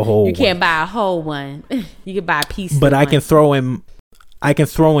don't have a whole. You can't buy a whole one. You can buy a piece. But I can throw in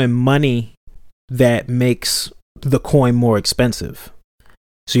money that makes the coin more expensive.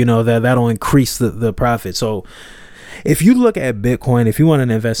 So you know that'll increase the profit. So if you look at Bitcoin, if you want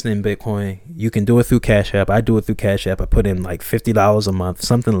to invest in Bitcoin, you can do it through Cash App. I do it through Cash App. I put in like $50 a month,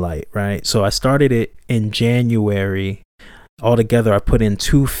 something light, right? So I started it in January. Altogether, I put in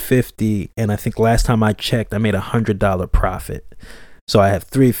 $250, and I think last time I checked, I made $100 profit. So I have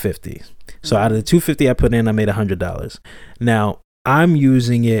 $350. So out of the $250 I put in, I made $100. Now I'm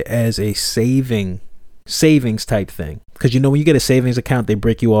using it as a savings type thing, because you know when you get a savings account, they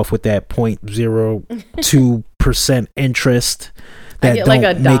break you off with that 0.02% interest that don't like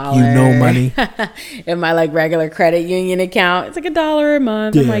make you no money. In my like regular credit union account, it's like $1 a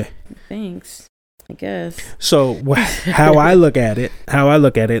month. Yeah. I'm like, thanks, I guess. So how I look at it,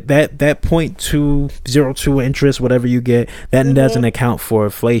 that 0.202 interest, whatever you get, that doesn't account for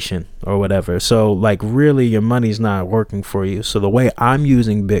inflation or whatever. So like really your money's not working for you. So the way I'm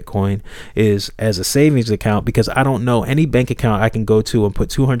using Bitcoin is as a savings account, because I don't know any bank account I can go to and put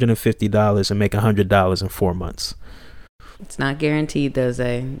 $250 and make $100 in 4 months. It's not guaranteed though,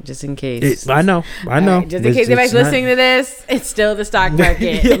 Zay, just in case. I know. Right, just in case anybody's listening to this, it's still the stock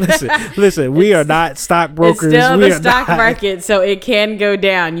market. listen, we are not stockbrokers. It's still the stock market, so it can go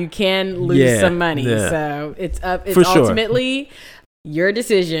down. You can lose some money. Yeah. So it's up. It's ultimately your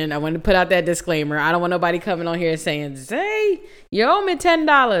decision. I want to put out that disclaimer. I don't want nobody coming on here saying, Zay, you owe me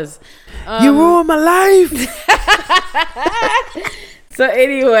 $10. You ruined my life. So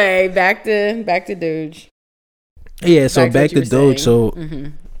anyway, back to Doge. Yeah, so back to Doge. So,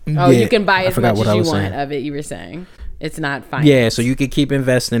 you can buy as much as you want of it. You were saying it's not fine. Yeah, so you can keep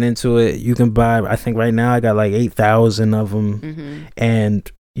investing into it. You can buy. I think right now I got like 8,000 of them, and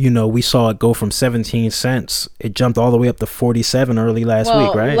you know we saw it go from 17 cents. It jumped all the way up to 47 early last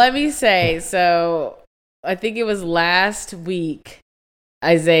week, right? Let me say. So I think it was last week.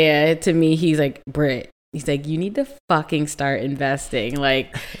 Isaiah to me, he's like, Britt. He's like, you need to fucking start investing.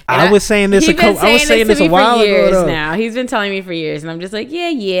 Like, I was saying this a while ago. Now he's been telling me for years, and I'm just like,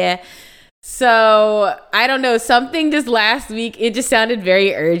 yeah. So I don't know. Something just last week, it just sounded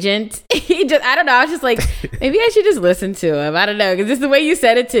very urgent. I don't know. I was just like, maybe I should just listen to him. I don't know, because just the way you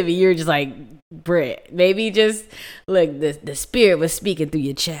said it to me, you're just like, Britt, maybe just look. The spirit was speaking through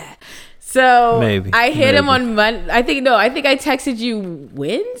your chat. So Maybe. I hit him on Monday. I think I texted you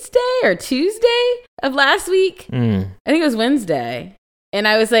Wednesday or Tuesday of last week. I think it was Wednesday. And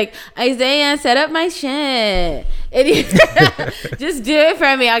I was like, Isaiah, set up my shit. And he, just do it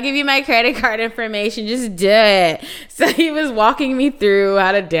for me. I'll give you my credit card information. Just do it. So he was walking me through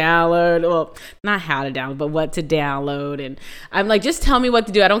how to download. Well, not how to download, but what to download. And I'm like, just tell me what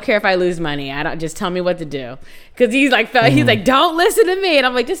to do. I don't care if I lose money. I don't. Just tell me what to do. Because he's like, don't listen to me. And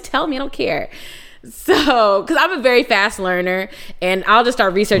I'm like, just tell me. I don't care. So, because I'm a very fast learner, and I'll just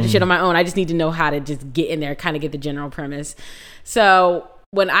start researching shit on my own. I just need to know how to just get in there, kind of get the general premise. So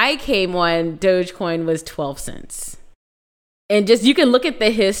when I came on, Dogecoin was 12 cents. And just, you can look at the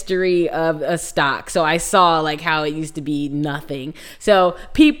history of a stock. So I saw like how it used to be nothing. So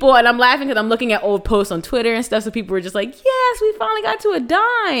people, and I'm laughing because I'm looking at old posts on Twitter and stuff. So people were just like, yes, we finally got to a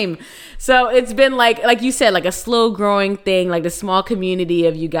dime. So it's been like you said, like a slow growing thing, like the small community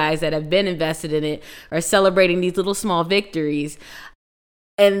of you guys that have been invested in it are celebrating these little small victories.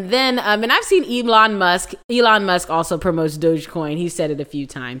 And then, and I've seen Elon Musk also promotes Dogecoin. He said it a few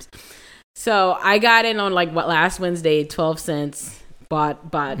times. So I got in on last Wednesday, 12 cents, bought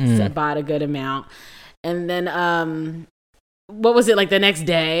a good amount. And then, what was it, like the next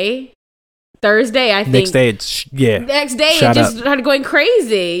day? Thursday, I think. Next day, it just started going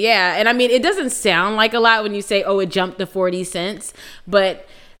crazy. Yeah. And I mean, it doesn't sound like a lot when you say, oh, it jumped to 40 cents. But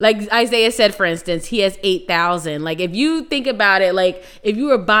like Isaiah said, for instance, he has 8,000. Like, if you think about it, like if you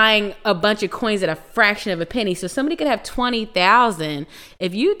were buying a bunch of coins at a fraction of a penny, so somebody could have 20,000.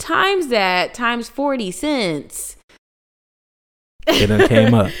 If you times that times 40 cents, they done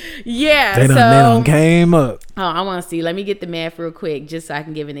came up. Yeah, they done came up. Oh, I want to see. Let me get the math real quick, just so I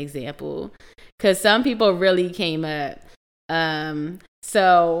can give an example, because some people really came up.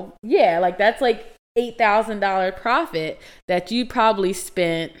 So yeah, like that's like $8,000 profit that you probably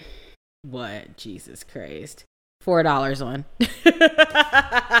spent, what, Jesus Christ, $4 on.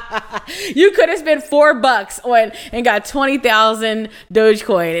 You could have spent $4 on and got 20,000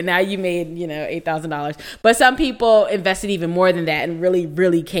 Dogecoin, and now you made, $8,000. But some people invested even more than that and really,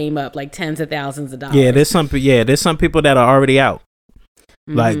 really came up, like tens of thousands of dollars. Yeah, there's some people that are already out.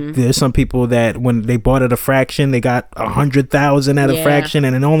 Like there's some people that when they bought at a fraction, they got 100,000 at a fraction,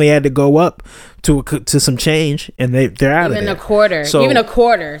 and it only had to go up to some change, and they're out of there. Even a quarter.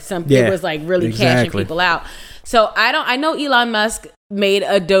 It was like really cashing people out. So I know Elon Musk made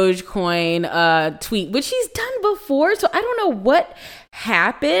a Dogecoin tweet, which he's done before. So I don't know what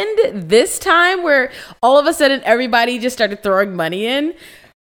happened this time where all of a sudden everybody just started throwing money in.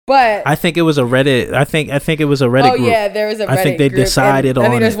 But I think it was a Reddit. I think it was a Reddit group. Oh yeah, there was a Reddit I think they group. decided on it. I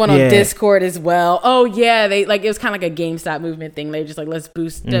think there's one on Discord as well. Oh yeah, it was kind of like a GameStop movement thing. They were just like, let's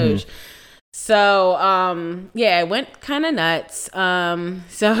boost Doge. So it went kind of nuts.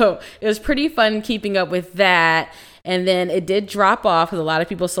 So it was pretty fun keeping up with that. And then it did drop off because a lot of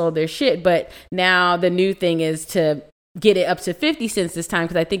people sold their shit. But now the new thing is to get it up to 50 cents this time,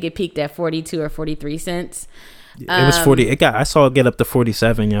 because I think it peaked at 42 or 43 cents. It was 40. I saw it get up to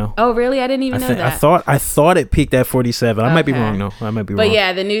 47, yo. Oh, really? I didn't even know that. I thought it peaked at 47. I might be wrong, though. But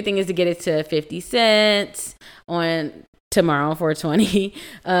yeah, the new thing is to get it to 50 cents on tomorrow, 420.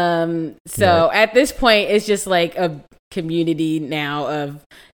 At this point, it's just like a community now of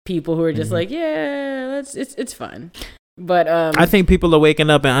people who are just like, yeah, it's fun. But I think people are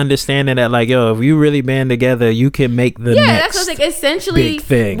waking up and understanding that, like, yo, if you really band together, you can make the next that's what I was like. Essentially, big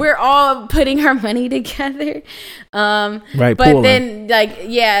thing. We're all putting our money together. Right. But then,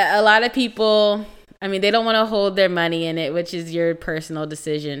 a lot of people, I mean, they don't want to hold their money in it, which is your personal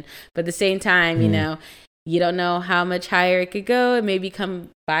decision. But at the same time, you don't know how much higher it could go. It may become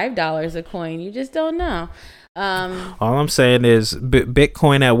 $5 a coin. You just don't know. All I'm saying is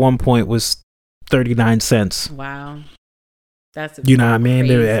Bitcoin at one point was 39 cents. Wow. That's what I mean?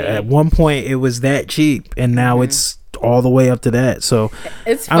 At one point it was that cheap, and now it's all the way up to that. So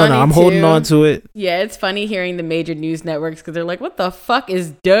it's I don't know. I'm holding on to it. Yeah, it's funny hearing the major news networks, because they're like, what the fuck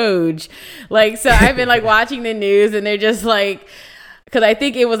is Doge? Like, so I've been like watching the news, and they're just like, because I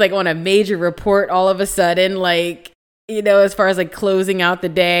think it was like on a major report all of a sudden, like, as far as like closing out the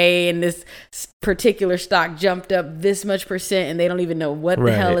day, and this particular stock jumped up this much %, and they don't even know what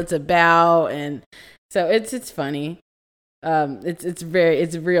the hell it's about. And so it's funny.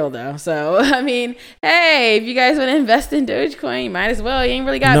 It's real though. So I mean, hey, if you guys want to invest in Dogecoin, you might as well. You ain't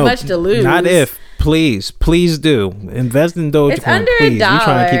really got much to lose. Not if. Please do invest in Dogecoin. It's under please. $1. We're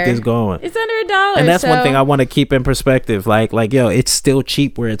trying to keep this going. It's under $1, and that's one thing I want to keep in perspective. Like yo, it's still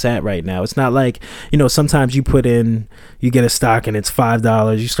cheap where it's at right now. It's not like, you know, sometimes you get a stock and it's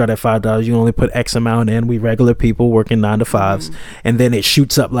 $5. You start at $5. You only put X amount in. We regular people working 9 to 5s, and then it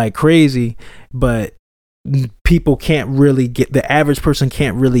shoots up like crazy. But people can't really get, the average person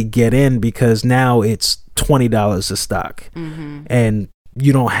can't really get in because now it's $20 a stock, and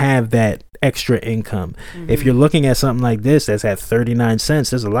you don't have that extra income. If you're looking at something like this that's at 39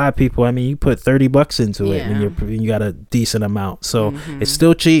 cents, there's a lot of people, I mean, you put $30 into it and you got a decent amount, so it's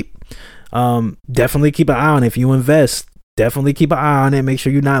still cheap. Definitely keep an eye on it. If you invest, definitely keep an eye on it. Make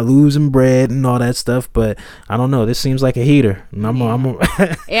sure you're not losing bread and all that stuff. But I don't know, this seems like a heater, and we're on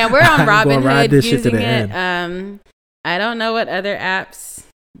Robinhood using it. I don't know what other apps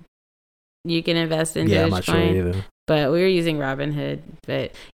you can invest in Dogecoin. I'm not sure either. But we were using Robinhood.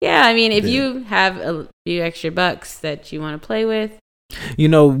 But yeah, I mean, if you have a few extra bucks that you want to play with. You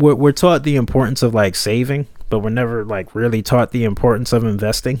know, we're taught the importance of like saving, but we're never like really taught the importance of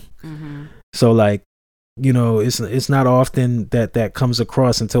investing. So like, you know, it's not often that comes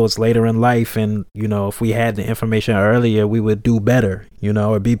across until it's later in life. And, you know, if we had the information earlier, we would do better, you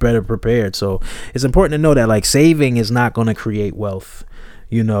know, or be better prepared. So it's important to know that like saving is not going to create wealth.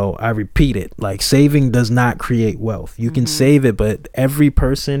 You know, I repeat it, like saving does not create wealth. You can save it, but every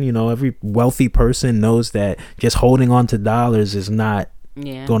person, you know, every wealthy person knows that just holding on to dollars is not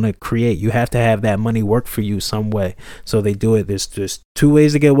going to create. You have to have that money work for you some way. So they do it. There's just 2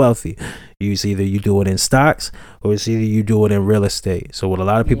 ways to get wealthy. Either you do it in stocks, or it's either you do it in real estate. So what a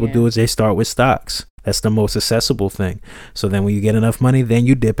lot of people do is they start with stocks. That's the most accessible thing. So then when you get enough money, then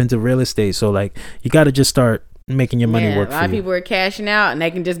you dip into real estate. So like, you got to just start making your money work for you. A lot of people are cashing out and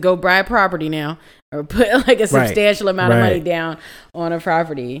they can just go buy property now, or put like a substantial amount of money down on a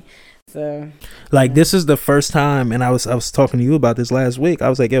property. So like, this is the first time, and I was talking to you about this last week. I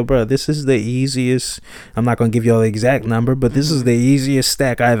was like, yo, bro, this is the easiest, I'm not gonna give you all the exact number, but this is the easiest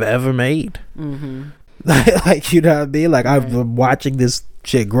stack I've ever made. Like, you know what I mean? Like, I've been watching this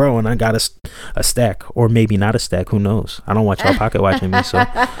shit grow, and I got a stack, or maybe not a stack, who knows? I don't want y'all pocket watching me, so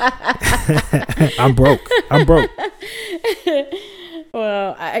I'm broke.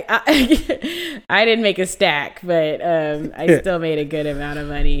 Well, I didn't make a stack, but I still made a good amount of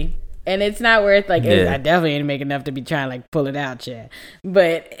money. And it's not worth like, I definitely didn't make enough to be trying to like pull it out yet.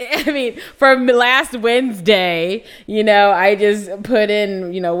 But I mean, from last Wednesday, you know, I just put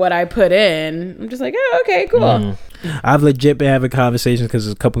in, you know, what I put in. I'm just like, oh, okay, cool. I've legit been having conversations because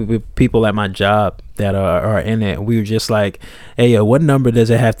there's a couple of people at my job that are in it. We were just like, hey, yo, what number does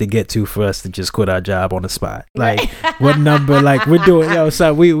it have to get to for us to just quit our job on the spot? Like, what number? Like, we're doing, yo,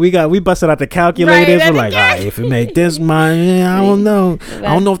 so we busted out the calculators. We're like, all right, if it make this money, I don't know. I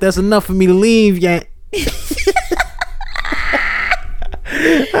don't know if that's enough for me to leave yet.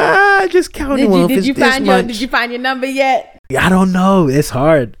 Just counting. Did you find your number yet? I don't know. It's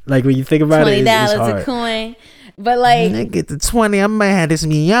hard. Like, when you think about it, it's hard. $20 a coin. But like, I get the 20, I'm mad. It's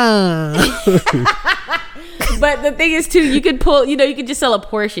me young. But the thing is too, you could pull, you know, you could just sell a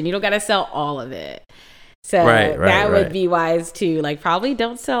portion. You don't got to sell all of it. So that would be wise too. Like, probably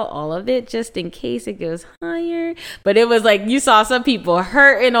don't sell all of it just in case it goes higher. But it was like, you saw some people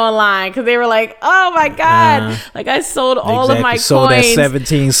hurting online because they were like, oh my God, like I sold all of my coins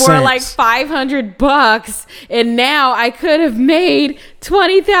 17 for like $500, and now I could have made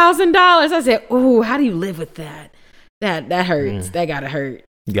 $20,000. I said, ooh, how do you live with that? That hurts. That gotta hurt.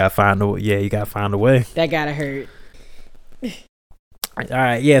 You gotta find a way. Yeah, you gotta find a way. That gotta hurt. All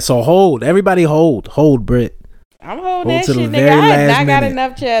right, yeah. So hold, Brit. I'm holding that shit, nigga. I got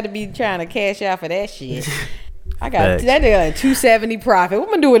enough child to be trying to cash out for that shit. I got that nigga like $270 profit. What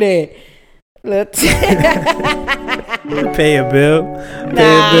am I doing with that? Look. Pay a bill.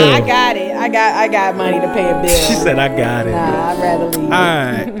 I got it. I got money to pay a bill. She said, I got it. I'd rather leave. All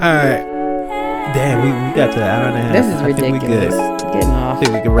right. Damn, we got to an hour and a half. This is ridiculous. I think we good. Getting off. I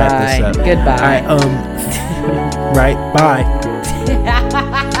think we can wrap this up. Goodbye. All right. Right. Bye.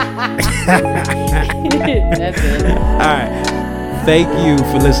 That's it. All right. Thank you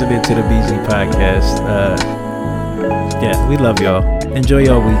for listening to the BZ podcast. Yeah, we love y'all. Enjoy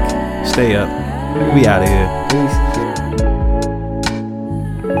your week. Stay up. We out of here. Peace.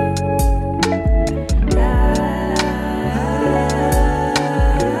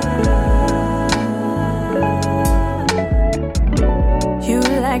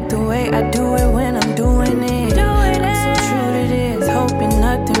 The way I do it when I'm doing it. I'm so true to this, hoping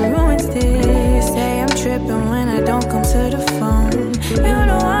nothing ruins this. Say I'm tripping when I don't come to the phone. You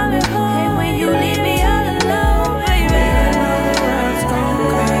know I'm at home when you leave me all alone, baby. I know the world's going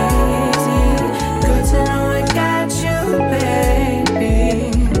crazy.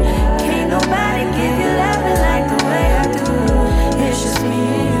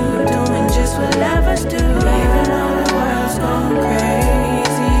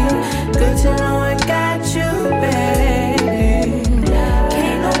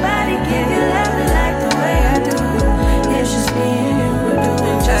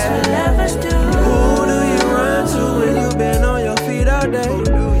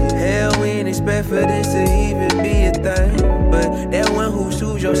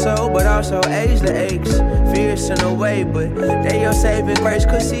 so age the aches, fierce in a way, but they your saving grace.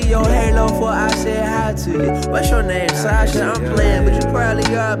 Could see your halo before I said hi to you. What's your name? Sasha, I'm playing, but you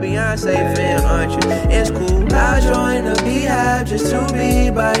probably are a Beyonce fan, aren't you? It's cool, I'll join the beehive just to be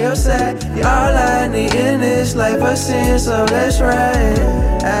by your side. You're all I need in this life, a sin, so let's ride.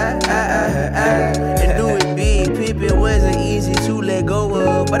 And do it big, Pippin wasn't easy to let go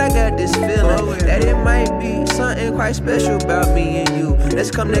of, but I got this feeling that it might be something quite special about me and you.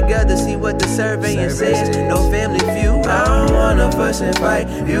 Let's come together, see what the surveying says. No family feud, I don't wanna fuss and fight.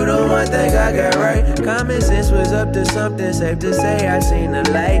 You the one thing I got right. Common sense was up to something, safe to say I seen the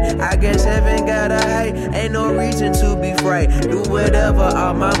light. I guess heaven got a height, ain't no reason to be fright. Do whatever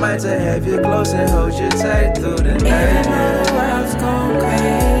on my mind to have you close and hold you tight through the night. Even though the world's going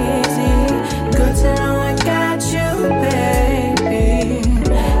crazy, good to know I got you, baby.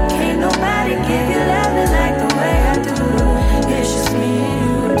 Can't nobody give you loving like the way I do. It's just me and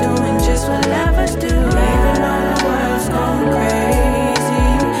you doing just what lovers do. Even though the world's going crazy,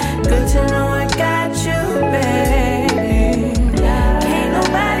 good to know I got you, baby. Can't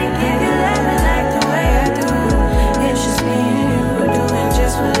nobody give you loving like the way I do. It's just me and you doing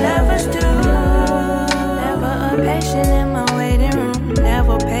just what lovers do. Never impatient in my waiting room.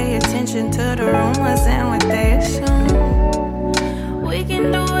 Never pay attention to the rumors and what they assume. We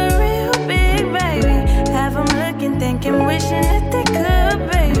can do it real big, baby. Have them looking, thinking, wishing that they could,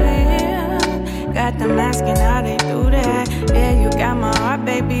 baby. Got them asking how they do that. Yeah, you got my heart,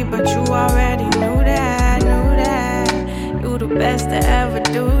 baby, but you already knew that, knew that. You the best to ever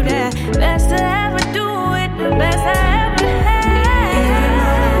do that. Best to ever do it, the best I ever